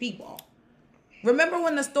specific people. Remember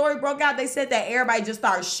when the story broke out, they said that everybody just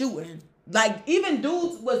started shooting. Like, even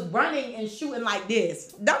dudes was running and shooting like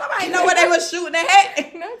this. Don't nobody know where they was shooting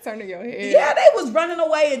at. Not turning your head. Yeah, they was running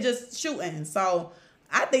away and just shooting. So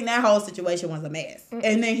I think that whole situation was a mess.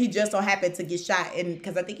 And then he just so happened to get shot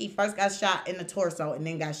because I think he first got shot in the torso and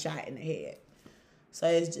then got shot in the head. So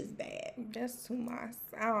it's just bad. That's too much.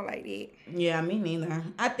 I don't like it. Yeah, me neither.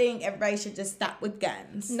 I think everybody should just stop with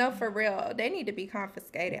guns. No, for real. They need to be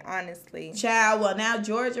confiscated, honestly. Child, well, now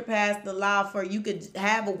Georgia passed the law for you could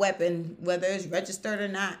have a weapon, whether it's registered or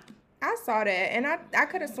not. I saw that, and I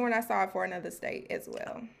could have sworn I saw it for another state as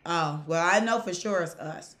well. Oh, well, I know for sure it's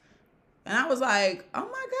us. And I was like, oh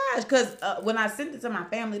my gosh. Because when I sent it to my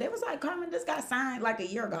family, they was like, Carmen, this got signed like a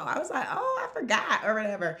year ago. I was like, oh, I forgot or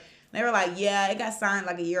whatever. They were like, yeah, it got signed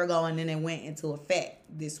like a year ago and then it went into effect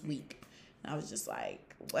this week. And I was just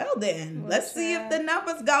like, well then, let's see if the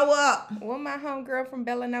numbers go up. Well, my homegirl from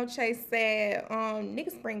Bella Noche said,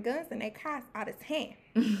 niggas bring guns in their cars out of town.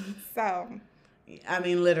 So. I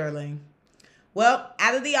mean, literally. Well,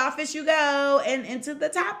 out of the office you go and into the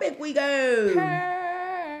topic we go.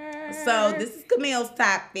 So this is Camille's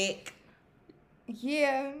topic.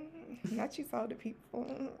 Yeah. Not you saw the people.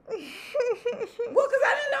 Well, because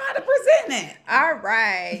I didn't know how to present it. All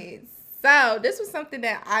right. So this was something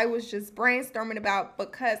that I was just brainstorming about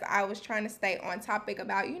because I was trying to stay on topic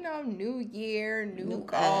about, new year, new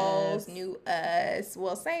goals, new us.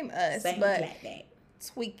 Well, same us, but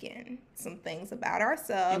tweaking some things about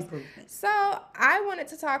ourselves. So I wanted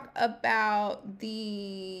to talk about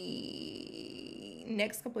the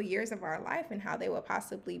next couple of years of our life and how they will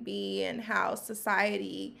possibly be and how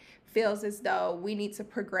society feels as though we need to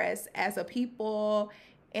progress as a people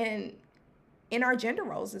and in our gender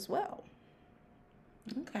roles as well.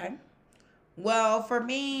 Okay. Well, for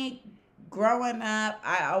me, growing up,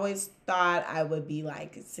 I always thought I would be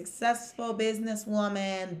like a successful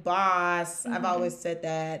businesswoman, boss. I've always said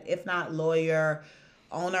that, if not lawyer,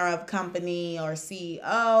 owner of company or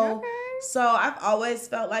CEO. Okay. So I've always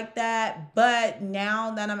felt like that. But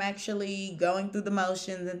now that I'm actually going through the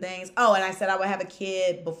motions and things. Oh, and I said I would have a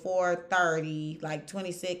kid before 30, like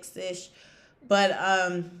 26-ish. But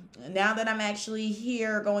now that I'm actually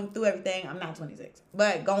here going through everything, I'm not 26,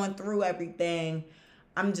 but going through everything,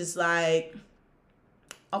 I'm just like,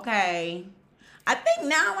 okay, I think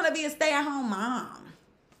now I want to be a stay-at-home mom.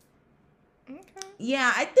 Okay.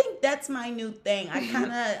 Yeah, I think that's my new thing.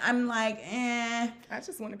 I'm like, I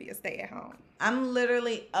just want to be a stay-at-home. I'm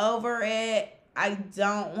literally over it. I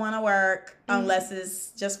don't want to work unless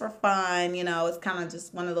it's just for fun. It's kind of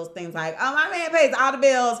just one of those things like, oh, my man pays all the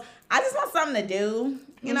bills. I just want something to do,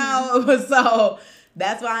 So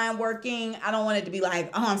that's why I'm working. I don't want it to be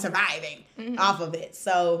like, oh, I'm surviving off of it.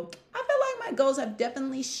 So I feel like my goals have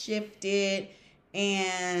definitely shifted.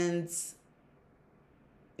 And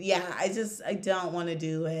yeah, I don't want to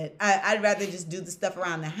do it. I'd rather just do the stuff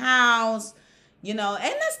around the house. And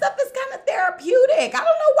that stuff is kind of therapeutic. I don't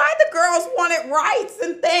know why the girls wanted rights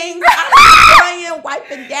and things. I'm enjoying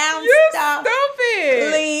wiping down stuff.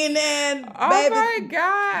 Stupid. Cleaning. Oh, baby. My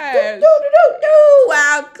God.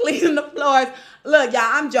 While cleaning the floors. Look, y'all,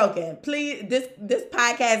 I'm joking. Please, this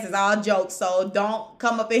podcast is all jokes, so don't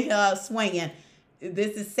come up in here swinging.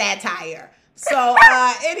 This is satire. So,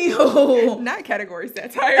 anywho. Not category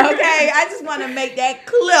satire. Okay, I just want to make that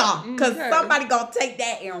clear because somebody gonna take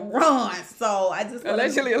that and run. So I just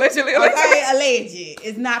allegedly. Okay, alleged.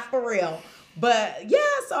 It's not for real. But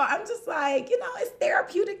yeah, so I'm just like, it's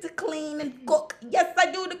therapeutic to clean and cook. Yes,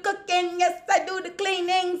 I do the cooking. Yes, I do the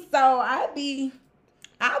cleaning. So I'll be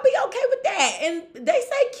okay with that. And they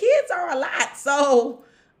say kids are a lot, so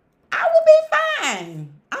I will be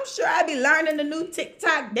fine. I'm sure I'll be learning the new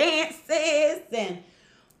TikTok dances and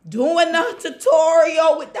doing the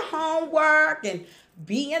tutorial with the homework and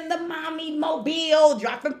being the mommy mobile,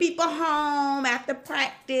 dropping people home after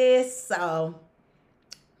practice. So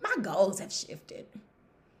my goals have shifted.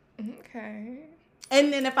 Okay.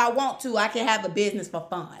 And then if I want to, I can have a business for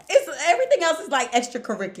fun. Everything else is like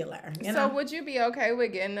extracurricular. So would you be okay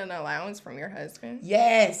with getting an allowance from your husband?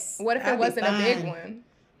 Yes. What if it wasn't a big one?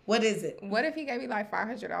 What is it? What if he gave you like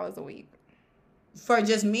 $500 a week? For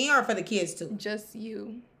just me or for the kids too? Just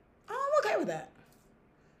you. Oh, I'm okay with that.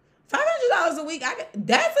 $500 a week,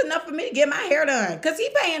 that's enough for me to get my hair done. Because he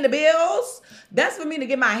paying the bills. That's for me to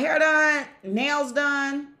get my hair done, nails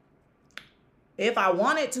done. If I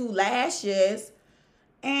wanted to, lashes.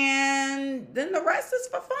 And then the rest is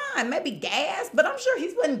for fun. Maybe gas, but I'm sure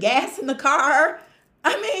he's putting gas in the car.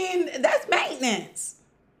 I mean, that's maintenance.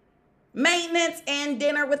 Maintenance and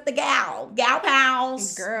dinner with the gal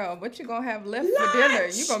pals. Girl, what you gonna have left for dinner?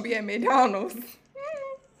 You gonna be at McDonald's.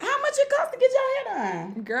 How much it cost to get your hair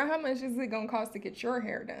done? Girl, how much is it gonna cost to get your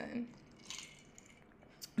hair done?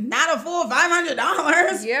 Not a full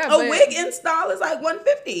 $500. Yeah, a but- wig install is like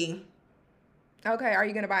 $150. Okay, are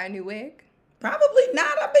you gonna buy a new wig? Probably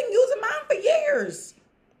not. I've been using mine for years.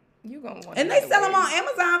 You gonna want And they sell them on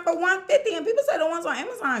Amazon for $150, and people say the ones on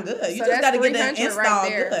Amazon good. You just got to get the install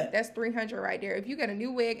good. That's $300 right there. If you get a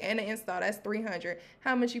new wig and an install, that's $300.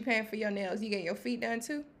 How much you paying for your nails? You get your feet done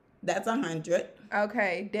too? That's $100.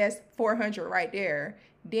 Okay, that's $400 right there.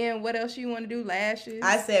 Then what else you want to do? Lashes?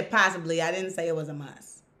 I said possibly. I didn't say it was a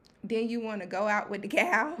must. Then you want to go out with the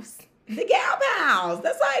gals? The gal pals.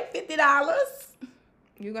 That's like $50.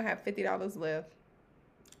 You're gonna have $50 left.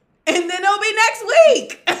 And then it'll be next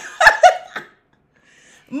week.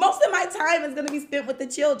 Most of my time is going to be spent with the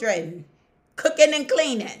children, cooking and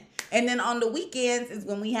cleaning. And then on the weekends is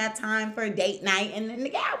when we have time for date night and then the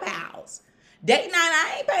gal pals. Date night,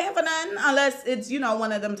 I ain't paying for nothing unless it's,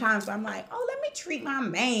 one of them times where I'm like, oh, let me treat my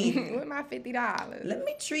man. With my $50. Let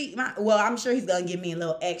me treat well, I'm sure he's going to give me a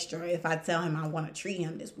little extra if I tell him I want to treat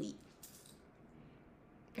him this week.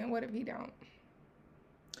 And what if he don't?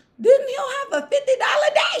 Then he'll have a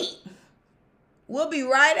 $50 date. We'll be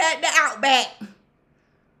right at the Outback.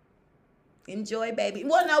 Enjoy, baby.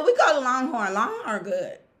 Well, no, we call it Longhorn. Longhorn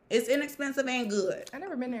good. It's inexpensive and good. I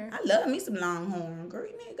never been there. I love me some Longhorn. Girl,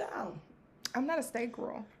 you need to go. I'm not a steak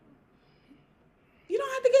girl. You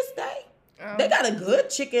don't have to get steak. They got a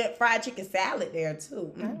good fried chicken salad there,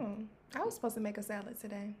 too. I was supposed to make a salad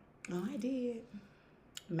today. Oh, I did.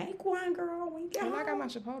 Make one, girl, when you get home. I got my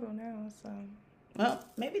Chipotle now, so. Well,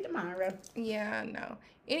 maybe tomorrow. Yeah, no.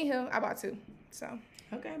 Anywho, I bought two, so.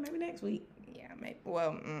 Okay, maybe next week. Yeah, maybe.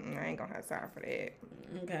 Well, I ain't gonna have time for that.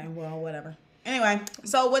 Okay, well, whatever. Anyway,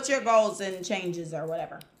 so what's your goals and changes or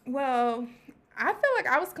whatever? Well, I feel like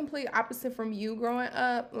I was complete opposite from you growing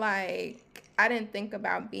up. Like, I didn't think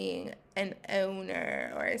about being an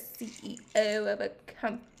owner or a CEO of a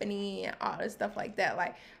company and all this stuff like that.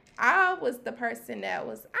 Like, I was the person that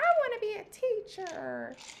was, I want to be a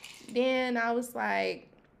teacher. Then I was like,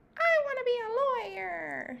 I want to be a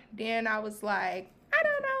lawyer. Then I was like, I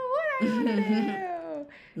don't know what I want to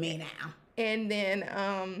do. Me now. And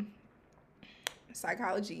then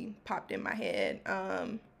psychology popped in my head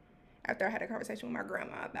after I had a conversation with my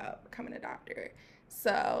grandma about becoming a doctor.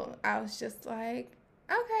 So I was just like,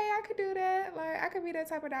 okay, I could do that. Like, I could be that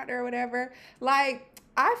type of doctor or whatever. Like,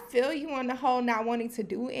 I feel you on the whole not wanting to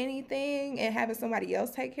do anything and having somebody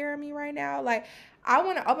else take care of me right now. Like, I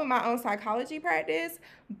want to open my own psychology practice,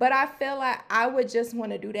 but I feel like I would just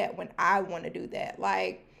want to do that when I want to do that.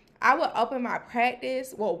 Like, I would open my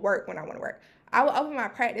practice, work when I want to work. I would open my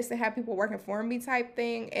practice and have people working for me type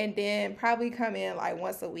thing, and then probably come in like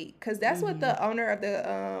once a week. Because that's what the owner of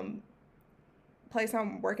the place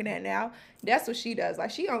I'm working at now, that's what she does.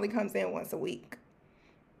 Like, she only comes in once a week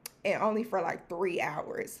and only for like 3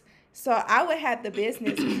 hours. So I would have the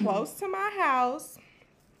business close to my house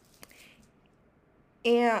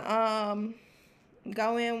and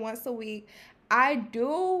go in once a week. I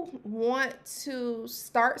do want to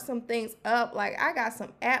start some things up. Like, I got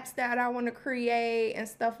some apps that I want to create and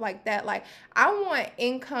stuff like that. Like, I want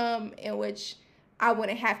income in which I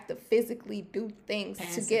wouldn't have to physically do things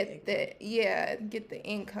to get the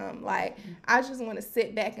income. Like, I just want to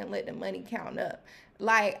sit back and let the money count up.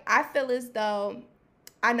 Like, I feel as though,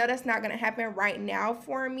 I know that's not going to happen right now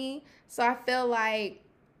for me. So I feel like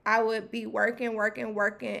I would be working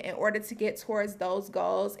in order to get towards those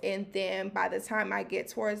goals. And then by the time I get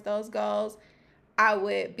towards those goals, I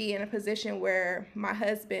would be in a position where my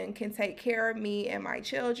husband can take care of me and my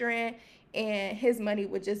children, and his money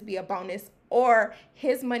would just be a bonus, or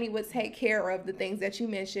his money would take care of the things that you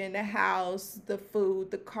mentioned, the house, the food,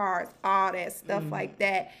 the cars, all that stuff like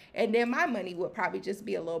that. And then my money would probably just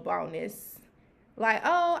be a little bonus. Like,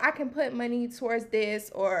 oh, I can put money towards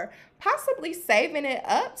this, or possibly saving it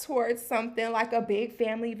up towards something like a big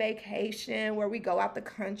family vacation where we go out the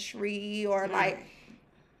country, or like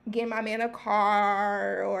get my man a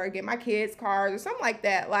car or get my kids cars or something like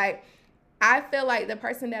that. Like, I feel like the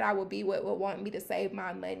person that I would be with would want me to save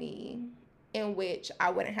my money in which I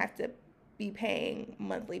wouldn't have to be paying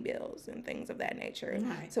monthly bills and things of that nature,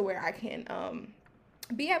 to where I can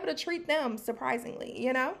be able to treat them surprisingly,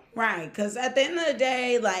 you know? Right, because at the end of the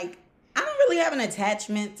day, like, I don't really have an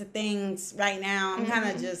attachment to things right now. I'm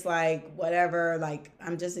kind of just like, whatever, like,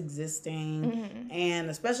 I'm just existing. And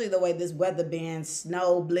especially the way this weather been,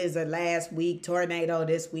 snow, blizzard last week, tornado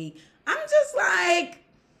this week, I'm just like,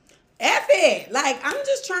 F it. Like, I'm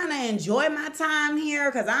just trying to enjoy my time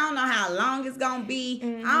here because I don't know how long it's going to be.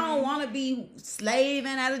 I don't want to be slaving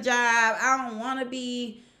at a job. I don't want to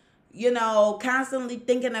be constantly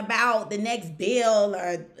thinking about the next bill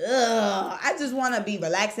or I just want to be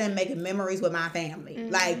relaxing, making memories with my family.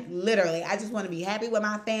 Mm-hmm. Like literally, I just want to be happy with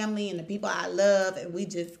my family and the people I love, and we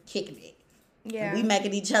just kicking it. Yeah. And we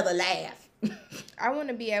making each other laugh. I want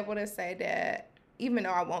to be able to say that, even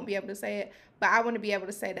though I won't be able to say it, but I want to be able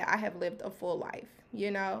to say that I have lived a full life,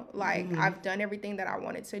 like I've done everything that I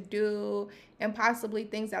wanted to do, and possibly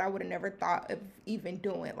things that I would have never thought of even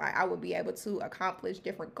doing. Like I would be able to accomplish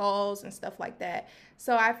different goals and stuff like that.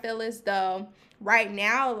 So I feel as though right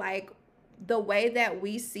now, like the way that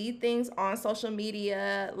we see things on social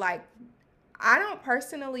media, like I don't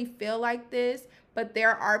personally feel like this, but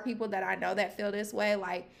there are people that I know that feel this way.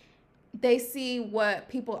 Like they see what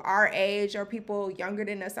people our age or people younger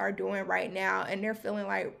than us are doing right now, and they're feeling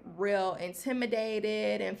like real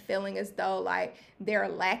intimidated and feeling as though like they're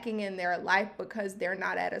lacking in their life because they're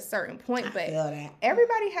not at a certain point. But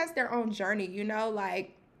everybody has their own journey,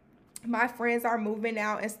 like my friends are moving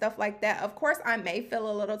out and stuff like that. Of course, I may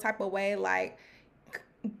feel a little type of way, like,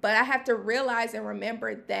 but I have to realize and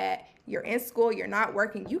remember that you're in school, you're not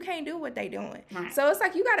working, you can't do what they doing. Right. So it's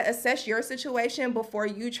like you got to assess your situation before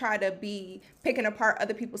you try to be picking apart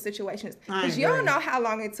other people's situations. Because you don't know how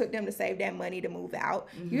long it took them to save that money to move out.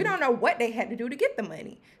 Mm-hmm. You don't know what they had to do to get the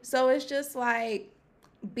money. So it's just like,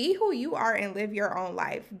 be who you are and live your own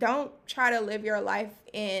life. Don't try to live your life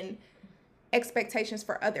in expectations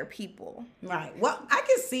for other people. Right. Well, I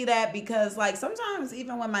can see that because like sometimes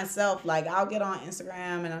even with myself, like I'll get on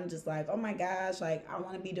Instagram and I'm just like, oh my gosh, like I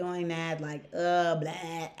want to be doing that, like blah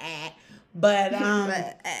but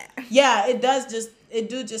yeah, it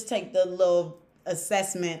do just take the little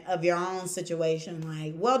assessment of your own situation.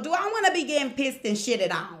 Like, well, do I want to be getting pissed and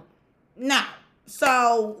shitted on? No.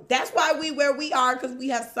 So that's why we where we are, because we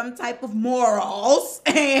have some type of morals.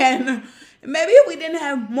 And maybe if we didn't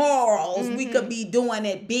have morals, we could be doing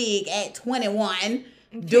it big at 21,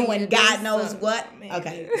 doing God knows what.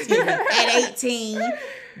 Okay, excuse me. At 18,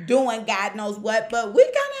 doing God knows what. But we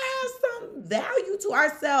gotta have some value to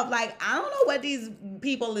ourselves. Like, I don't know what these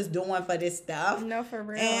people is doing for this stuff. No, for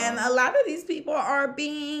real. And a lot of these people are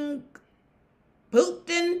being pooped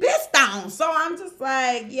and pissed on. So I'm just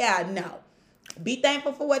like, yeah, no. Be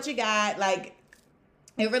thankful for what you got. Like,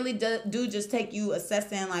 it really do just take you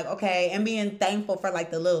assessing, like, okay, and being thankful for, like,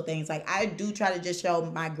 the little things. Like, I do try to just show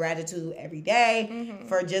my gratitude every day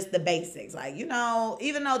for just the basics. Like, even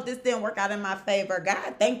though this didn't work out in my favor,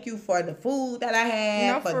 God, thank you for the food that I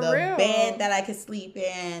had, for the bed that I could sleep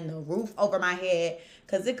in, the roof over my head,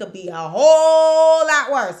 because it could be a whole lot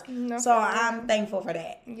worse. So I'm thankful for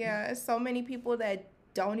that. Yeah, so many people that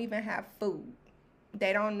don't even have food.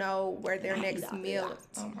 They don't know where their next meal is.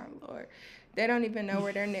 Oh, my Lord. They don't even know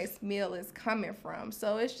where their next meal is coming from.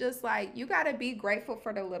 So it's just like, you got to be grateful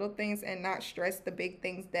for the little things and not stress the big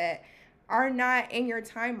things that are not in your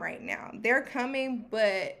time right now. They're coming,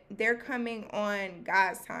 but they're coming on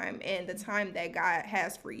God's time and the time that God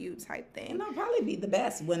has for you type thing. And it'll probably be the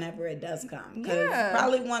best whenever it does come. Because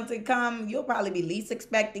probably once it comes, you'll probably be least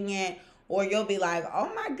expecting it. Or you'll be like, oh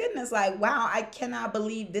my goodness, like, wow, I cannot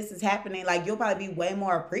believe this is happening. Like, you'll probably be way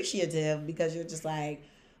more appreciative because you're just like,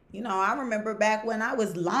 I remember back when I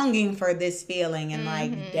was longing for this feeling and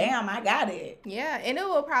like, damn, I got it. Yeah, and it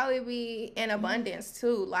will probably be in abundance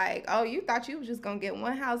too. Like, oh, you thought you was just going to get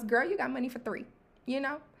one house. Girl, you got money for 3,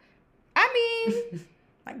 I mean.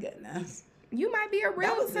 My goodness. You might be a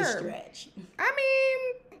realtor. That was a stretch. I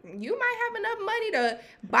mean, you might have enough money to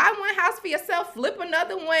buy one house for yourself, flip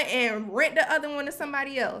another one, and rent the other one to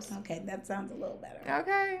somebody else. Okay, that sounds a little better.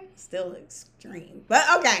 Okay. Still extreme. But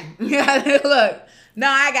okay. Look. No,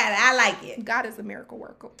 I got it. I like it. God is a miracle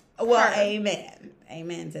worker. Well, amen.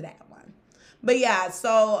 Amen to that one. But yeah,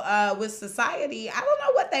 so with society, I don't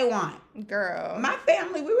know what they want. Girl. My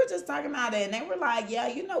family, we were just talking about it, and they were like,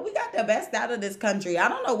 yeah, we got the best out of this country. I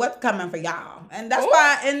don't know what's coming for y'all. And that's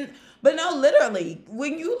why, but no, literally,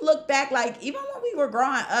 when you look back, like, even when we were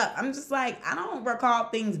growing up, I'm just like, I don't recall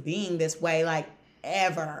things being this way, like,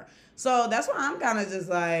 ever. So that's why I'm kind of just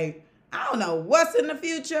like, I don't know what's in the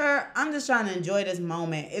future. I'm just trying to enjoy this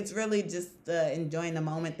moment. It's really just enjoying the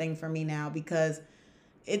moment thing for me now because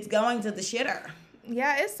it's going to the shitter.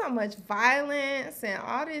 Yeah, it's so much violence and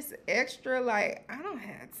all this extra, like, I don't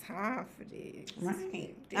have time for this.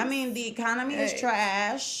 Right. I mean, the economy is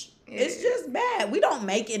trash. It's just bad. We don't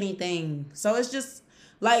make anything. So it's just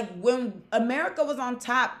like when America was on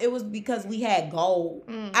top, it was because we had gold.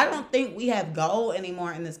 I don't think we have gold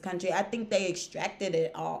anymore in this country. I think they extracted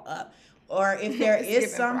it all up. Or if there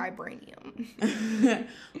is some vibranium.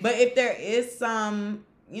 But if there is some,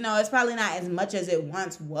 you know, it's probably not as much as it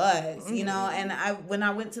once was, you know. And when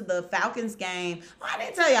I went to the Falcons game, I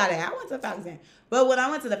didn't tell y'all that I went to the Falcons game, but when I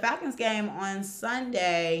went to the Falcons game on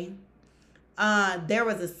Sunday, there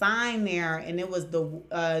was a sign there, and it was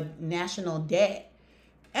the national debt.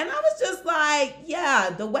 And I was just like, yeah,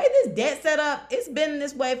 the way this debt set up, it's been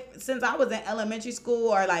this way since I was in elementary school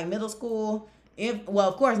or like middle school. Well,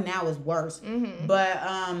 of course now it's worse, but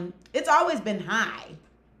it's always been high.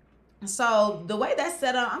 So the way that's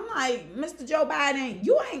set up, I'm like, Mr. Joe Biden,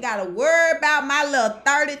 you ain't got to worry about my little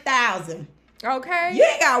 30,000. Okay. You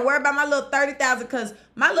ain't got to worry about my little 30,000 because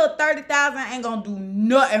my little 30,000 ain't going to do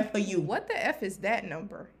nothing for you. What the F is that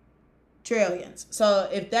number? Trillions. So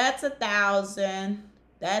if that's 1,000,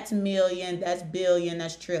 that's million, that's billion,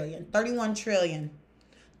 that's trillion. 31 trillion.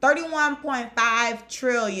 31.5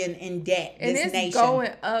 trillion in debt. And this it's nation.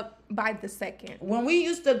 going up by the second. When we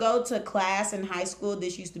used to go to class in high school,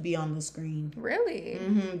 this used to be on the screen. Really?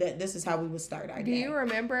 This is how we would start our day. Do you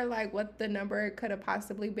remember like what the number could have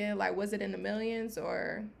possibly been? Like, was it in the millions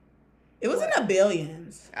or? It was in the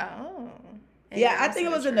billions. Oh. Yeah, I think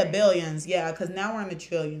it was in the billions. Yeah, because now we're in the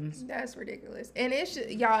trillions. That's ridiculous. And it's just,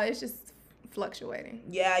 y'all, it's just fluctuating.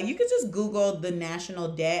 Yeah, you could just Google the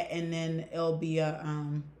national debt, and then it'll be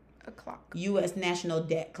a clock. U.S. national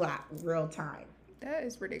debt clock, real time. That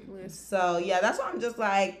is ridiculous. So yeah, that's why I'm just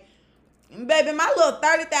like, baby, my little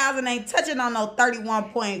 30,000 ain't touching on no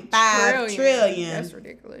 31.5 trillion. That's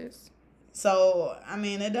ridiculous. So I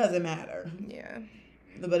mean, it doesn't matter. Yeah.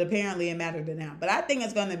 But apparently it mattered to them. But I think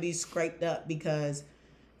it's gonna be scraped up because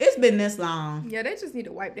it's been this long. Yeah, they just need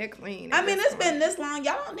to wipe that clean. I mean, it's been this long.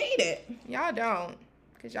 Y'all don't need it. Y'all don't.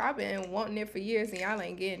 Because y'all been wanting it for years and y'all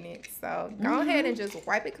ain't getting it. So go ahead and just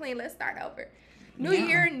wipe it clean. Let's start over. New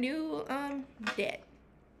year, new debt.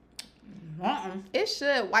 It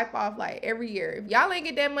should wipe off like every year. If y'all ain't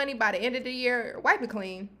get that money by the end of the year, wipe it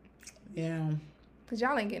clean. Yeah. Because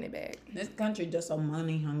y'all ain't getting it back. This country just so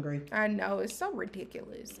money hungry. I know. It's so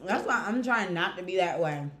ridiculous. That's why I'm trying not to be that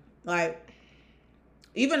way. Like,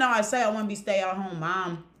 even though I say I want to be stay-at-home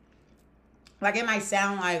mom, like, it might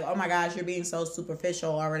sound like, oh my gosh, you're being so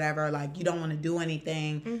superficial or whatever. Like, you don't want to do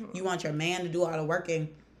anything. You want your man to do all the working.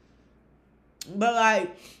 But,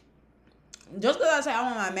 like, just because I say I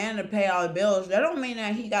want my man to pay all the bills, that don't mean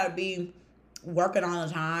that he got to be working all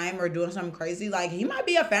the time or doing something crazy. Like, he might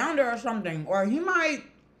be a founder or something. Or he might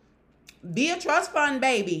be a trust fund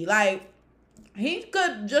baby. Like, he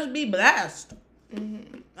could just be blessed.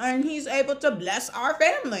 And he's able to bless our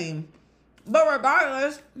family. But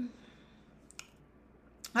regardless,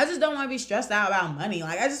 I just don't want to be stressed out about money.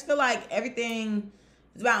 Like, I just feel like everything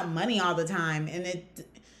is about money all the time. And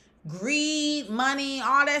greed, money,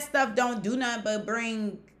 all that stuff don't do nothing but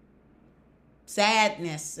bring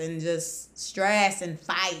sadness and just stress and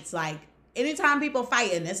fights. Like, anytime people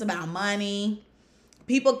fighting, it's about money.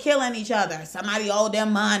 People killing each other. Somebody owe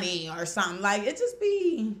them money or something. Like, it just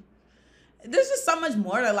be... There's just so much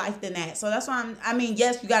more to life than that. So that's why I mean,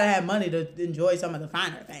 yes, you got to have money to enjoy some of the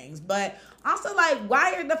finer things. But also, like,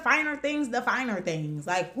 why are the finer things the finer things?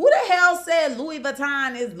 Like, who the hell said Louis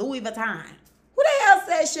Vuitton is Louis Vuitton? Who the hell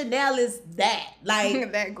said Chanel is that?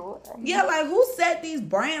 Like, that girl. Yeah, like, who said these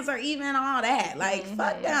brands are even all that? Like,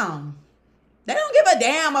 fuck them. They don't give a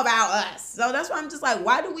damn about us. So that's why I'm just like,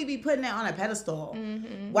 why do we be putting it on a pedestal?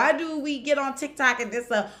 Why do we get on TikTok and it's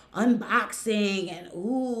a unboxing and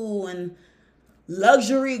ooh and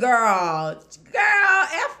luxury girl? Girl,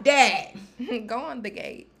 F that. Go on the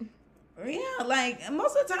gate. Yeah, like,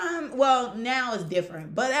 most of the time, well, now it's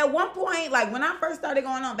different. But at one point, like, when I first started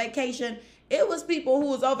going on vacation, it was people who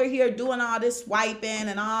was over here doing all this swiping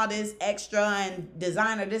and all this extra and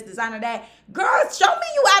designer this, designer that. Girls, show me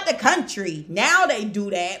you out the country. Now they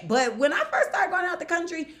do that. But when I first started going out the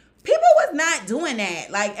country, people was not doing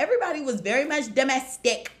that. Like, everybody was very much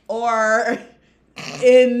domestic or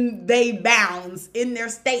in they bounds, in their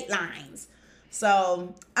state lines.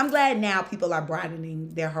 So I'm glad now people are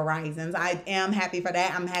broadening their horizons. I am happy for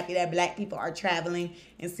that. I'm happy that Black people are traveling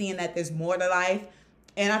and seeing that there's more to life.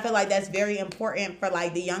 And I feel like that's very important for,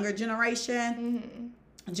 like, the younger generation.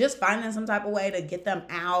 Just finding some type of way to get them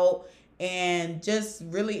out and just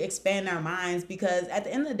really expand their minds. Because at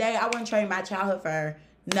the end of the day, I wouldn't trade my childhood for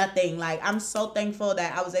nothing. Like, I'm so thankful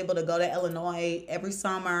that I was able to go to Illinois every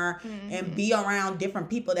summer and be around different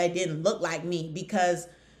people that didn't look like me. Because,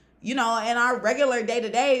 you know, in our regular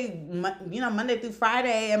day-to-day, you know, Monday through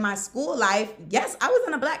Friday in my school life, yes, I was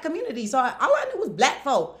in a Black community. So all I knew was Black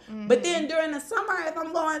folk. But then during the summer, if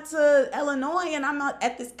I'm going to Illinois and I'm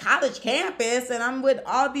at this college campus and I'm with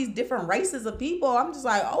all these different races of people, I'm just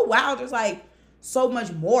like, oh, wow, there's, like, so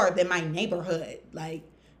much more than my neighborhood. Like,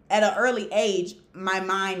 at an early age, my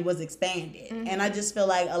mind was expanded. Mm-hmm. And I just feel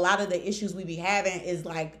like a lot of the issues we be having is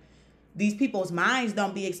like these people's minds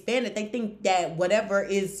don't be expanded. They think that whatever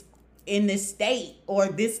is in this state or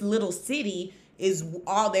this little city is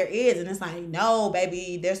all there is. And it's like, no,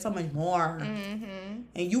 baby, there's so much more. Mm-hmm.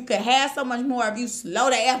 And you could have so much more if you slow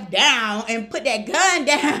the F down and put that gun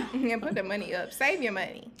down. And put the money up. Save your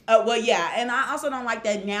money. Well, yeah. And I also don't like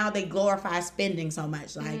that now they glorify spending so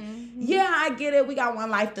much. Like, yeah, I get it. We got one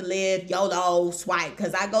life to live. YOLO, swipe.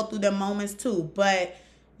 Because I go through them moments too. But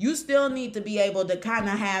you still need to be able to kind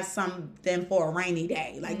of have something for a rainy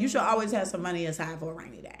day. Like, you should always have some money aside for a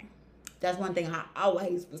rainy day. That's one thing I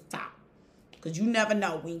always was taught. Because you never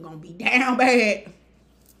know when you're going to be down bad.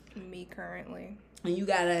 Me currently. And you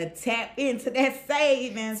gotta tap into that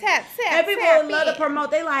savings. Tap. And people love to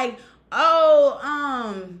promote. They like,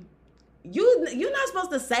 oh, you're not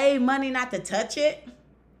supposed to save money not to touch it.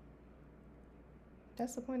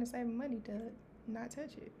 That's the point of saving money, to not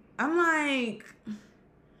touch it. I'm like,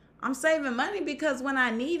 I'm saving money because when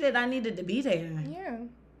I need it, I need it to be there. Yeah.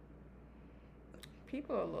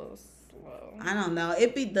 People are a little slow. I don't know.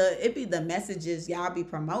 It be the messages y'all be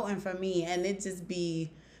promoting for me, and it just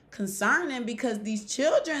be concerning because these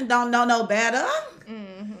children don't know no better.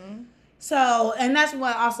 Mm-hmm. So, and that's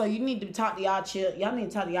what also you need to talk to y'all y'all need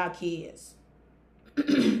to talk to y'all kids.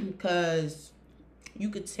 Because you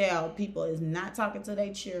could tell people is not talking to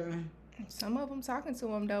their children. Some of them talking to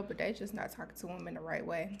them though, but they just not talking to them in the right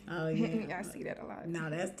way. Oh yeah. I see that a lot. No,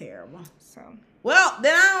 that's terrible. So. Well,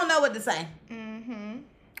 then I don't know what to say. Mm-hmm.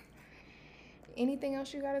 Anything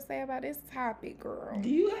else you got to say about this topic, girl? Do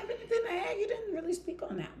you have anything to add? You didn't really speak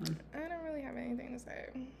on that one. I don't really have anything to say.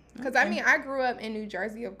 Because, I mean, I grew up in New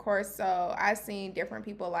Jersey, of course, so I seen different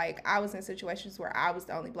people. Like, I was in situations where I was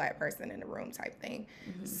the only black person in the room type thing.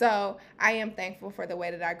 Mm-hmm. So, I am thankful for the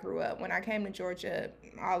way that I grew up. When I came to Georgia,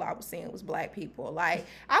 all I was seeing was black people. Like,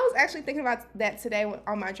 I was actually thinking about that today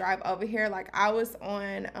on my drive over here. Like, I was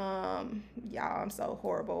on, y'all, I'm so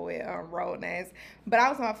horrible with road names. But I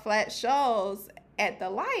was on Flat Shoals at the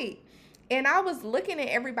light. And I was looking at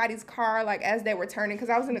everybody's car, like, as they were turning, because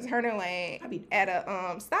I was in the turning lane at a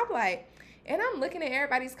stoplight. And I'm looking at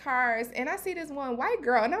everybody's cars, and I see this one white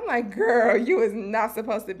girl. And I'm like, girl, you is not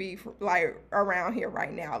supposed to be, like, around here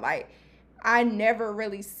right now. Like, I never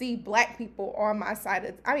really see black people on my side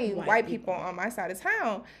of, white people on my side of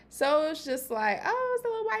town. So it was just like, oh, it's a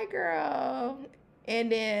little white girl.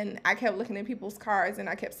 And then I kept looking at people's cars, and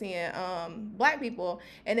I kept seeing black people.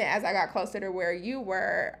 And then as I got closer to where you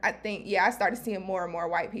were, I think, I started seeing more and more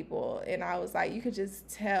white people. And I was like, you could just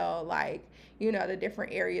tell, like, you know, the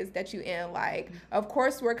different areas that you in. Like, of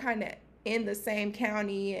course, we're kind of in the same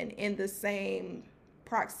county and in the same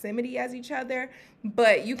proximity as each other.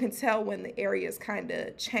 But you can tell when the areas kind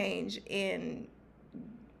of change in,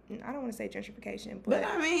 I don't want to say gentrification, but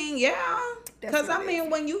I mean, yeah. Because, I mean,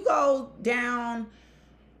 when you go down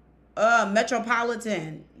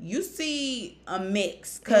Metropolitan, you see a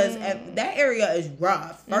mix. Because that area is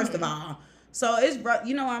rough, first of all. So it's rough.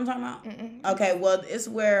 You know what I'm talking about? Okay, well, it's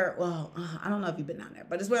where, I don't know if you've been down there,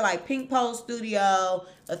 but it's where, like, Pink Pole Studio,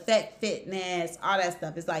 Effect Fitness, all that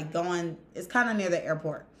stuff. It's, like, it's kind of near the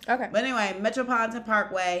airport. Okay. But anyway, Metropolitan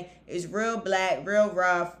Parkway is real black, real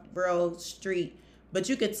rough, real street. But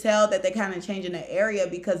you could tell that they kind of changing the area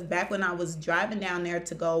because back when I was driving down there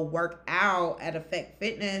to go work out at Effect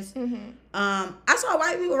Fitness, I saw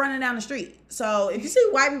white people running down the street. So if you see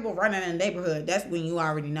white people running in the neighborhood, that's when you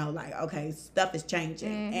already know, like, okay, stuff is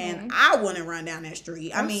changing. And I wouldn't run down that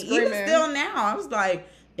street. I mean, even still now, I was like,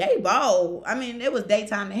 they bold. I mean, it was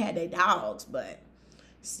daytime. They had their dogs, but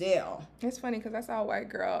still. It's funny because I saw a white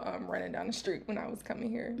girl running down the street when I was coming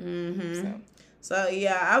here. So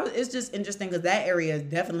yeah, it's just interesting because that area is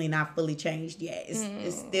definitely not fully changed yet.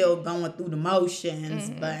 It's still going through the motions,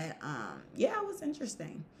 but yeah, it was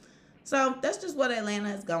interesting. So that's just what Atlanta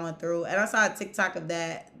is going through. And I saw a TikTok of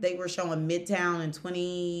that. They were showing Midtown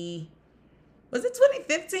in was it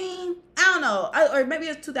 2015? I don't know, or maybe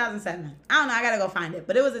it's 2007. I don't know. I gotta go find it.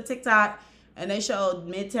 But it was a TikTok. And they showed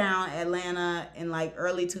Midtown Atlanta in like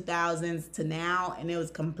early 2000s to now, and it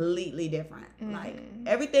was completely different. Like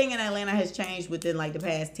everything in Atlanta has changed within like the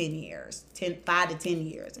past 10 years, 5 to 10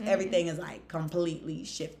 years. Everything is like completely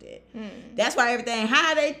shifted. That's why everything,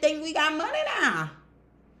 how they think we got money now.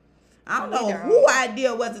 I don't know who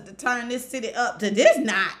idea was it to turn this city up to this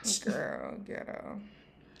notch. Girl, ghetto.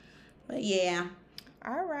 But yeah.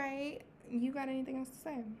 All right. You got anything else to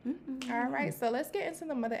say? All right, so let's get into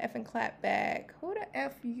the mother effing clap back. Who the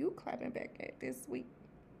F you clapping back at this week?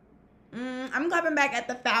 I'm clapping back at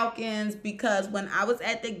the Falcons because when I was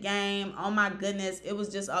at the game, oh my goodness, it was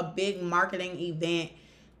just a big marketing event.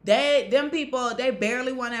 Them people, they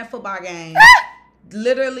barely won that football game.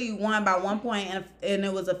 Literally won by 1 point, and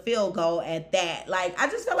it was a field goal at that. Like, I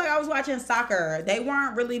just felt like I was watching soccer. They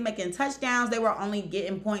weren't really making touchdowns. They were only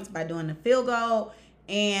getting points by doing the field goal.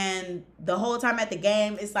 And the whole time at the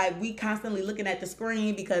game, it's like we constantly looking at the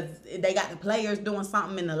screen because they got the players doing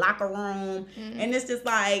something in the locker room. And it's just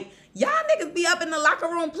like, y'all niggas be up in the locker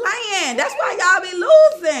room playing. That's why y'all be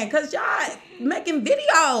losing, because y'all making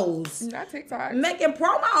videos. Not TikTok. Making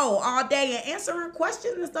promo all day and answering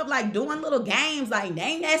questions and stuff, like doing little games like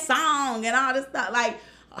name that song and all this stuff. Like,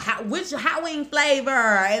 which hot wing flavor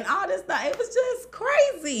and all this stuff. It was just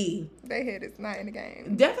crazy. They hit it's not in the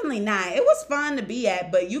game. Definitely not. It was fun to be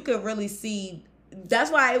at, but you could really see. That's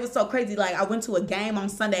why it was so crazy. Like, I went to a game on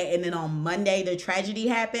Sunday, and then on Monday the tragedy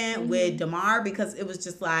happened with DeMar, because it was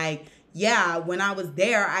just like, yeah, when I was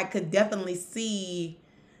there, I could definitely see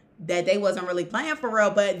that they wasn't really playing for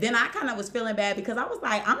real. But then I kind of was feeling bad because I was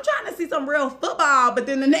like, I'm trying to see some real football, but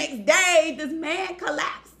then the next day this man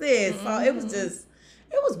collapses. So it was just,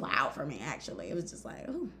 it was wild for me, actually. It was just like,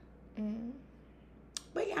 ooh.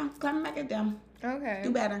 But yeah, climbing back at them. Okay.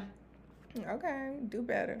 Do better. Okay, do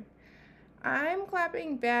better. I'm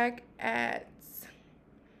clapping back at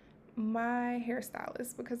my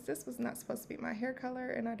hairstylist because this was not supposed to be my hair color,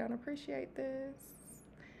 and I don't appreciate this.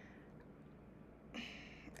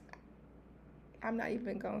 I'm not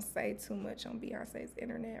even gonna say too much on Beyonce's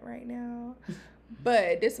internet right now,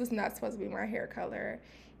 but this was not supposed to be my hair color.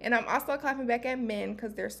 And I'm also clapping back at men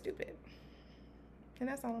because they're stupid. And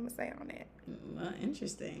that's all I'm gonna say on it. Well,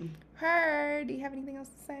 interesting. Her, do you have anything else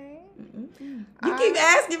to say? You keep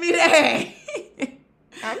asking me that.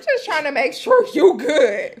 I'm just trying to make sure you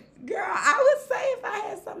good. Girl, I would say if I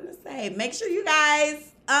had something to say, make sure you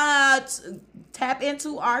guys tap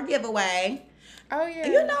into our giveaway. Oh, yeah.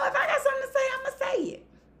 You know, if I got something to say, I'm going to say it.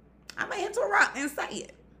 I'm going to interrupt and say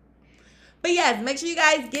it. But yes, make sure you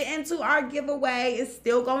guys get into our giveaway. It's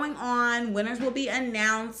still going on. Winners will be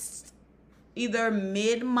announced either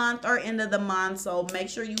mid-month or end of the month. So make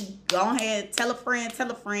sure you go ahead, tell a friend.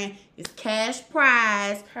 It's cash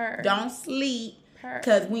prize. Don't sleep.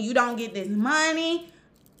 Because when you don't get this money,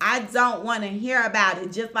 I don't want to hear about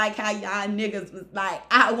it. Just like how y'all niggas was like,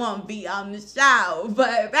 I won't be on the show.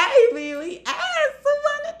 But baby, we asked who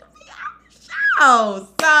wanted to be on the show.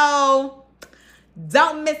 So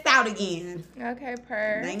don't miss out again. Okay,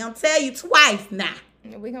 I ain't gonna tell you twice now.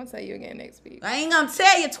 We're gonna tell you again next week. I ain't gonna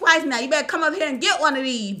tell you twice now. You better come up here and get one of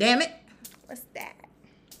these, damn it. What's that?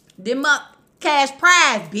 Them up cash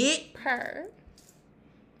prize, bitch.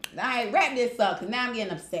 All right, wrap this up, because now I'm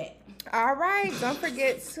getting upset. All right, don't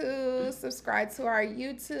forget to subscribe to our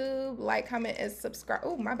YouTube, like, comment, and subscribe.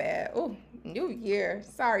 Oh, my bad. Oh, new year.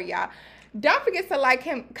 Sorry, y'all. Don't forget to like,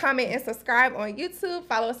 comment, and subscribe on YouTube.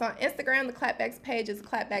 Follow us on Instagram. The Clapbacks page is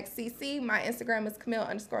ClapbackCC. My Instagram is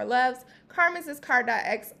Camille_loves. Carmen's is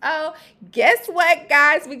car.xo. Guess what,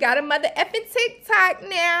 guys? We got a mother effing TikTok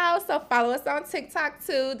now. So follow us on TikTok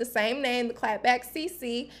too. The same name, the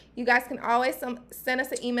ClapbackCC. You guys can always send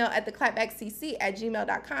us an email at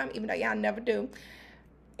theclapbackcc@gmail.com, even though y'all never do.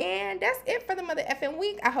 And that's it for the mother effing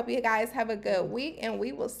week. I hope you guys have a good week, and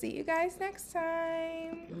we will see you guys next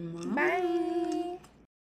time. Bye.